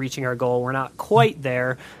of reaching our goal. We're not quite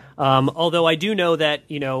there, although I do know that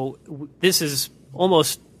this is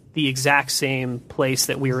almost the exact same place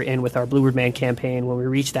that we were in with our Bluebird Man campaign. When we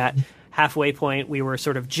reached that halfway point, we were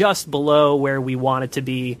sort of just below where we wanted to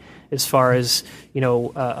be as far as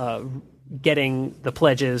getting the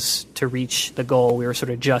pledges to reach the goal. We were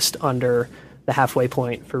sort of just under the halfway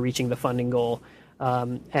point for reaching the funding goal.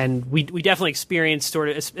 And we definitely experienced, sort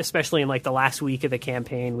of, especially in like the last week of the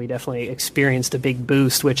campaign, we definitely experienced a big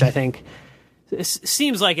boost, which I think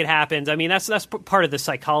seems like it happens. I mean, that's part of the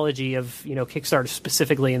psychology of Kickstarter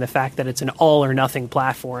specifically, and the fact that it's an all or nothing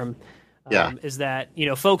platform. Is that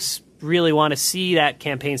folks really want to see that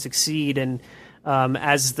campaign succeed, and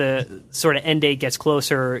as the sort of end date gets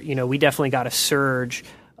closer, we definitely got a surge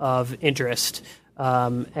of interest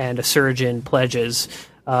and a surge in pledges.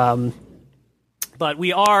 But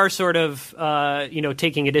we are sort of,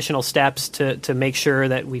 taking additional steps to make sure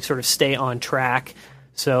that we sort of stay on track.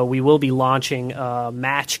 So we will be launching a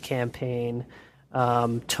match campaign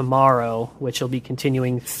tomorrow, which will be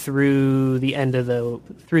continuing through the end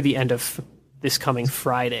of this coming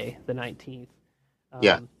Friday, the 19th.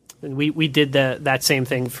 And we did that same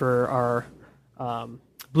thing for our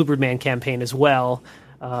Bluebird Man campaign as well,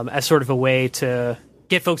 as sort of a way to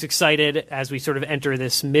get folks excited as we sort of enter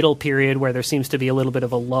this middle period where there seems to be a little bit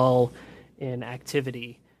of a lull in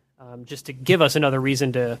activity, just to give us another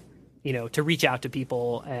reason to reach out to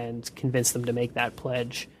people and convince them to make that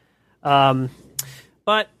pledge.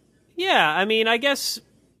 But yeah, I mean, I guess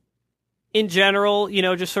in general,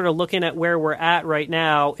 just sort of looking at where we're at right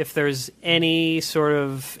now, if there's any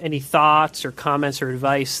thoughts or comments or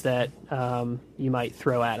advice that you might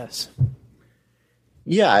throw at us.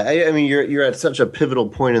 Yeah, I mean, you're at such a pivotal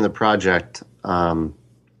point in the project, and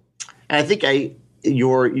I think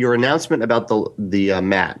your announcement about the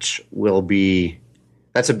match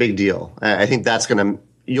that's a big deal. I think that's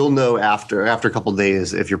you'll know after a couple of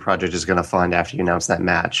days if your project is going to fund after you announce that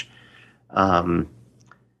match, and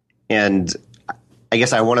I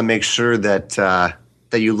guess I want to make sure that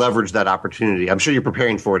you leverage that opportunity. I'm sure you're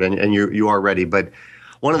preparing for it, and you are ready, but.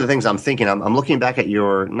 One of the things I'm thinking, I'm looking back at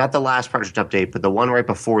not the last project update, but the one right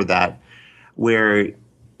before that, where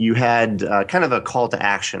you had kind of a call to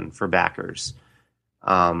action for backers.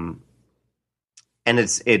 And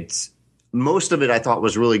it's most of it I thought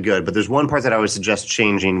was really good, but there's one part that I would suggest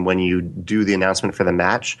changing when you do the announcement for the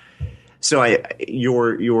match. So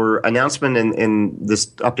your announcement in this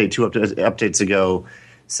update, two updates ago,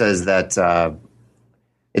 says that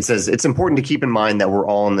it says it's important to keep in mind that we're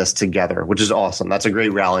all in this together, which is awesome. That's a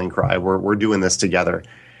great rallying cry. We're doing this together.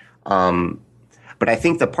 But I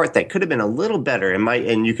think the part that could have been a little better,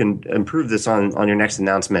 and you can improve this on your next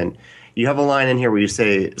announcement, you have a line in here where you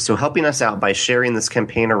say, so helping us out by sharing this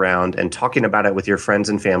campaign around and talking about it with your friends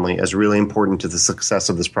and family is really important to the success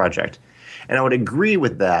of this project. And I would agree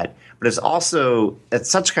with that, but it's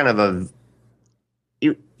such kind of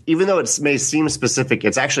even though it may seem specific,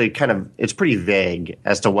 it's actually it's pretty vague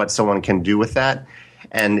as to what someone can do with that.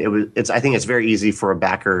 And I think it's very easy for a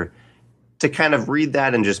backer to kind of read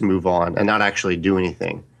that and just move on and not actually do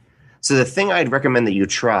anything. So the thing I'd recommend that you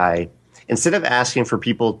try, instead of asking for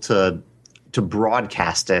people to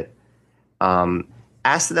broadcast it,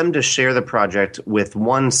 ask them to share the project with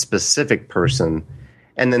one specific person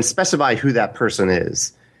and then specify who that person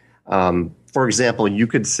is. For example, you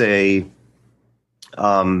could say,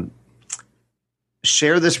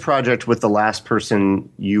 share this project with the last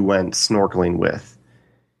person you went snorkeling with.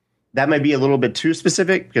 That might be a little bit too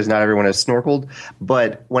specific because not everyone has snorkeled.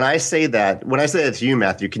 But when I say that to you,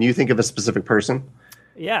 Matthew, can you think of a specific person?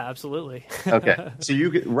 Yeah, absolutely. Okay. So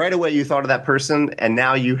right away you thought of that person, and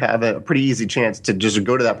now you have a pretty easy chance to just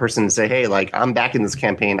go to that person and say, hey, like, I'm backing this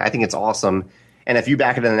campaign. I think it's awesome. And if you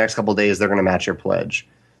back it in the next couple of days, they're going to match your pledge.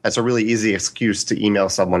 That's a really easy excuse to email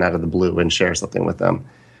someone out of the blue and share something with them.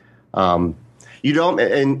 And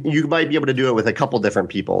you might be able to do it with a couple different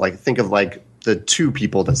people. Like, think of like the 2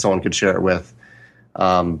 people that someone could share it with.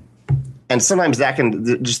 And sometimes that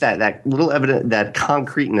can just that little evidence, that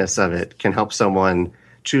concreteness of it can help someone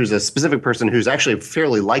choose a specific person who's actually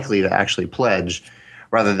fairly likely to actually pledge,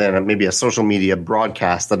 rather than maybe a social media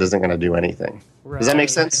broadcast that isn't going to do anything. Right. Does that make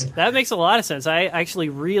sense? That makes a lot of sense. I actually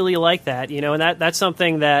really like that, and that's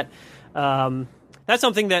something that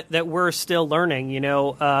that we're still learning,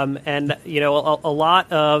 and a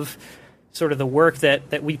lot of sort of the work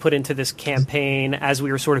that we put into this campaign as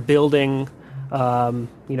we were sort of building our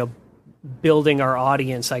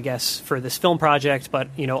audience, I guess, for this film project, but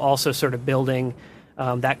also sort of building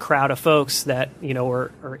that crowd of folks that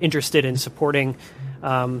are interested in supporting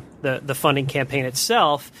the funding campaign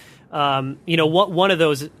itself. One of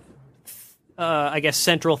those I guess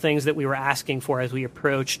central things that we were asking for as we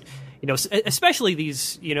approached, especially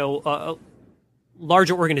these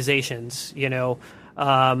larger organizations,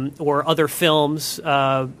 or other films,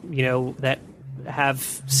 that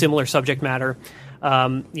have similar subject matter.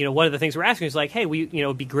 One of the things we're asking is like, hey,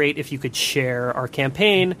 it'd be great if you could share our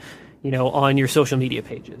campaign, on your social media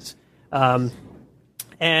pages. I'm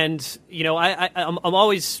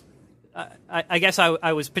always, I guess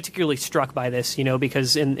I was particularly struck by this,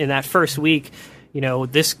 because in that first week, our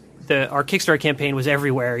Kickstarter campaign was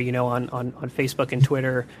everywhere, on Facebook and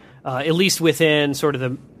Twitter, at least within sort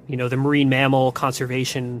of the marine mammal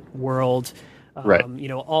conservation world. Right.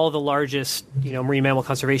 All the largest, marine mammal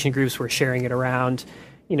conservation groups were sharing it around,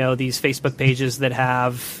 these Facebook pages that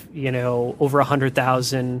have, over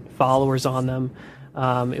 100,000 followers on them.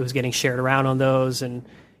 It was getting shared around on those, and,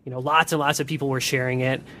 lots and lots of people were sharing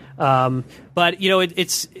it. But,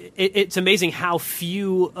 it's amazing how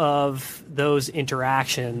few of those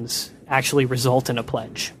interactions actually result in a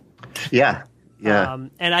pledge. Yeah. Yeah.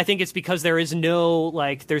 And I think it's because there's no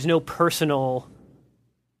personal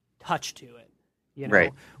touch to it.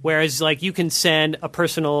 Right. Whereas, like, you can send a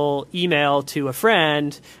personal email to a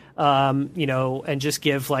friend, and just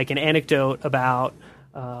give like an anecdote about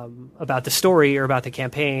the story or about the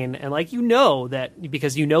campaign, and like that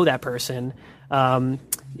because that person,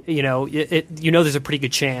 there's a pretty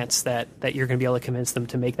good chance that you're going to be able to convince them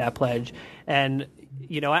to make that pledge. And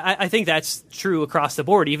I think that's true across the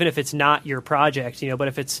board, even if it's not your project. But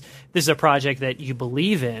if this is a project that you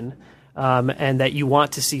believe in, and that you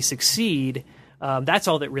want to see succeed. That's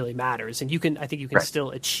all that really matters, and I think you can still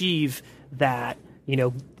achieve that,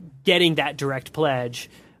 getting that direct pledge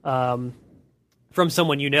from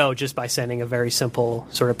someone just by sending a very simple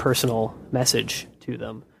sort of personal message to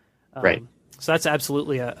them. Right. So that's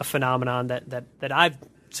absolutely a phenomenon that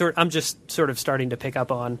I'm just sort of starting to pick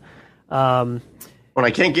up on. Well, I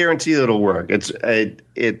can't guarantee that it'll work.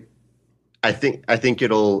 I think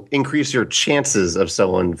it'll increase your chances of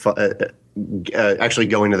someone actually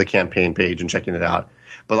going to the campaign page and checking it out.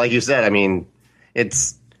 But like you said, I mean,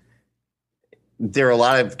 there are a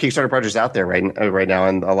lot of Kickstarter projects out there right now,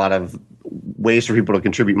 and a lot of ways for people to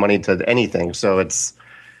contribute money to anything. So it's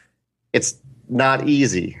not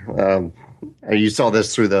easy. You saw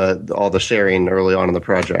this through all the sharing early on in the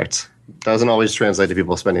project. Doesn't always translate to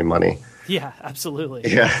people spending money. Yeah,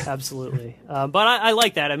 absolutely. Yeah, absolutely. But I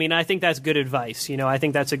like that. I mean, I think that's good advice. I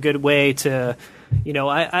think that's a good way to,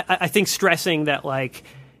 I think stressing that, like,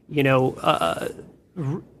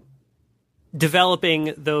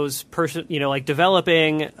 developing those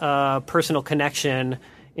developing a personal connection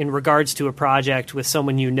in regards to a project with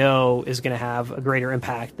someone is going to have a greater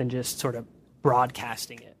impact than just sort of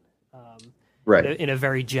broadcasting it, right, in a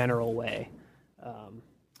very general way.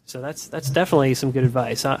 So that's definitely some good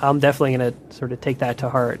advice. I'm definitely going to sort of take that to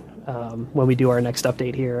heart when we do our next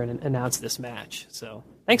update here and announce this match. So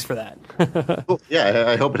thanks for that. Well, yeah,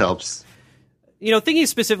 I hope it helps. Thinking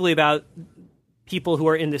specifically about people who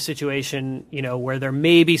are in this situation, where they're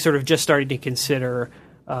maybe sort of just starting to consider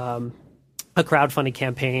a crowdfunding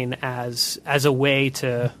campaign as a way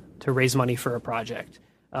to raise money for a project.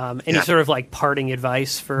 Any sort of like parting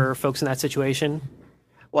advice for folks in that situation?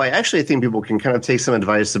 Well, I actually think people can kind of take some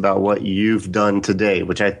advice about what you've done today,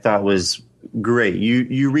 which I thought was great.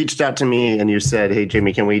 You reached out to me and you said, "Hey,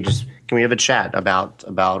 Jamey, can we have a chat about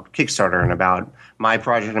Kickstarter and about my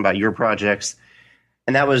project and about your projects?"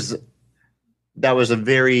 And that was a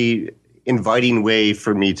very inviting way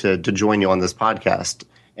for me to join you on this podcast.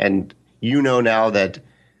 And now that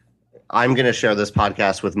I'm going to share this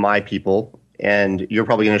podcast with my people, and you're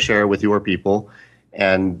probably going to share it with your people,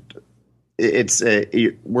 and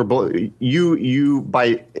we're both you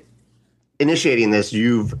by initiating this,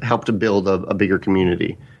 you've helped to build a bigger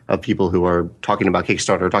community of people who are talking about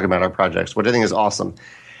Kickstarter, talking about our projects, which I think is awesome.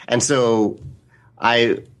 And so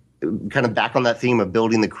I kind of back on that theme of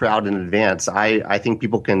building the crowd in advance. I think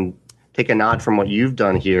people can take a nod from what you've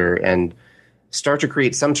done here and start to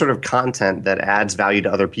create some sort of content that adds value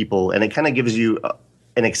to other people. And it kind of gives you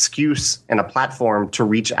an excuse and a platform to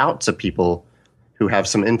reach out to people who have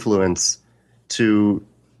some influence to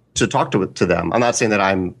talk to them. I'm not saying that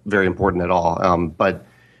I'm very important at all, but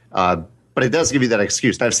it does give you that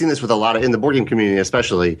excuse. And I've seen this with a lot in the board game community,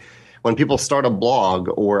 especially when people start a blog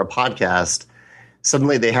or a podcast.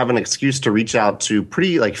 Suddenly, they have an excuse to reach out to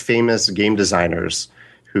pretty famous game designers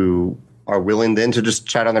who are willing then to just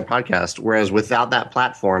chat on their podcast. Whereas without that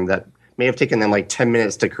platform, that may have taken them 10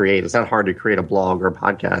 minutes to create. It's not hard to create a blog or a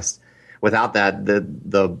podcast. Without that,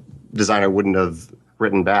 the designer wouldn't have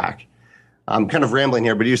written back. I'm kind of rambling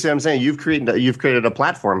here, but you see what I'm saying? You've created a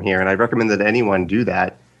platform here, and I recommend that anyone do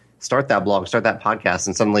that. Start that blog, start that podcast,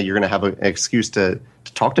 and suddenly you're going to have an excuse to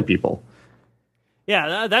talk to people.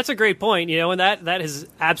 Yeah, that's a great point. And that has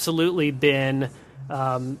absolutely been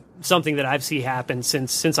something that I've seen happen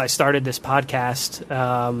since I started this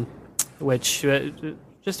podcast, which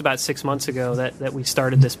just about 6 months ago that we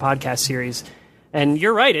started this podcast series. And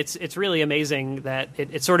you're right; it's really amazing that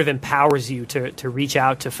it sort of empowers you to reach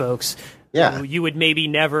out to folks who you would maybe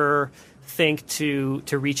never think to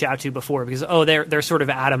reach out to before because they're sort of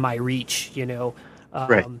out of my reach,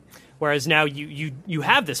 Right. Whereas now you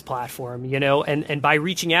have this platform, and by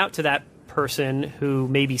reaching out to that person who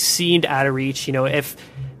maybe seemed out of reach, if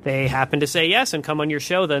they happen to say yes and come on your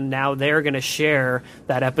show, then now they're going to share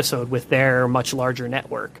that episode with their much larger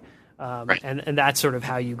network. Right. And that's sort of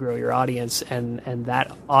how you grow your audience, and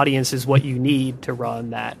that audience is what you need to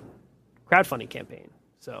run that crowdfunding campaign.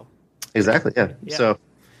 So exactly, yeah. So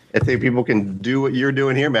if people can do what you're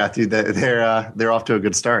doing here, Matthew, they're off to a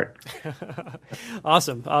good start.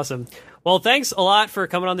 Awesome. Well, thanks a lot for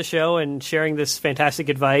coming on the show and sharing this fantastic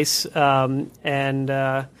advice. It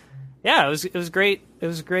was great. It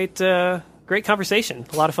was a great conversation.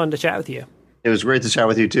 A lot of fun to chat with you. It was great to chat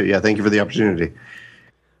with you too. Yeah, thank you for the opportunity.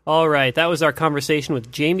 All right, that was our conversation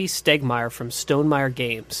with Jamey Stegmaier from Stegmaier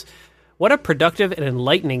Games. What a productive and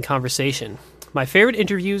enlightening conversation. My favorite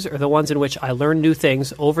interviews are the ones in which I learn new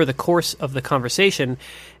things over the course of the conversation.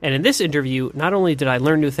 And in this interview, not only did I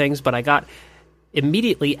learn new things, but I got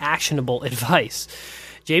immediately actionable advice.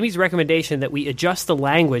 Jamey's recommendation that we adjust the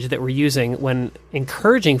language that we're using when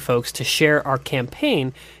encouraging folks to share our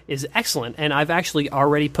campaign is excellent, and I've actually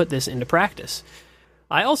already put this into practice.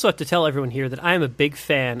 I also have to tell everyone here that I am a big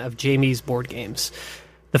fan of Jamey's board games.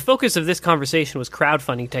 The focus of this conversation was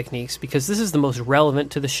crowdfunding techniques because this is the most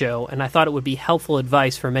relevant to the show, and I thought it would be helpful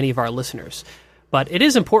advice for many of our listeners. But it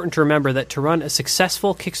is important to remember that to run a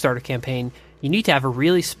successful Kickstarter campaign, you need to have a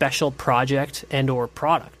really special project and or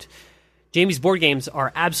product. Jamey's board games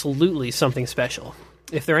are absolutely something special.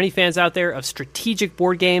 If there are any fans out there of strategic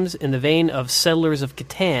board games in the vein of Settlers of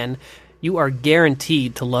Catan, you are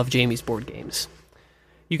guaranteed to love Jamey's board games.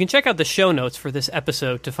 You can check out the show notes for this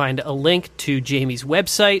episode to find a link to Jamey's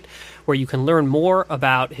website where you can learn more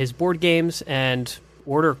about his board games and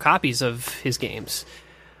order copies of his games.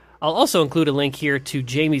 I'll also include a link here to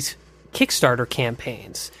Jamey's Kickstarter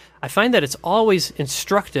campaigns. I find that it's always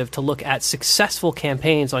instructive to look at successful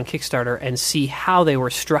campaigns on Kickstarter and see how they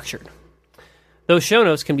were structured. Those show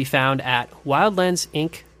notes can be found at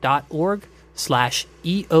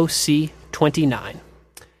wildlensinc.org/EOC29.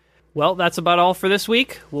 Well, that's about all for this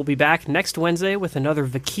week. We'll be back next Wednesday with another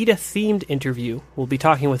Vaquita-themed interview. We'll be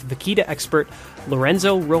talking with Vaquita expert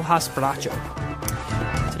Lorenzo Rojas Bracho.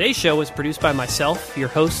 Today's show was produced by myself, your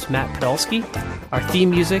host, Matt Podolsky. Our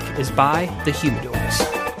theme music is by The Humidors.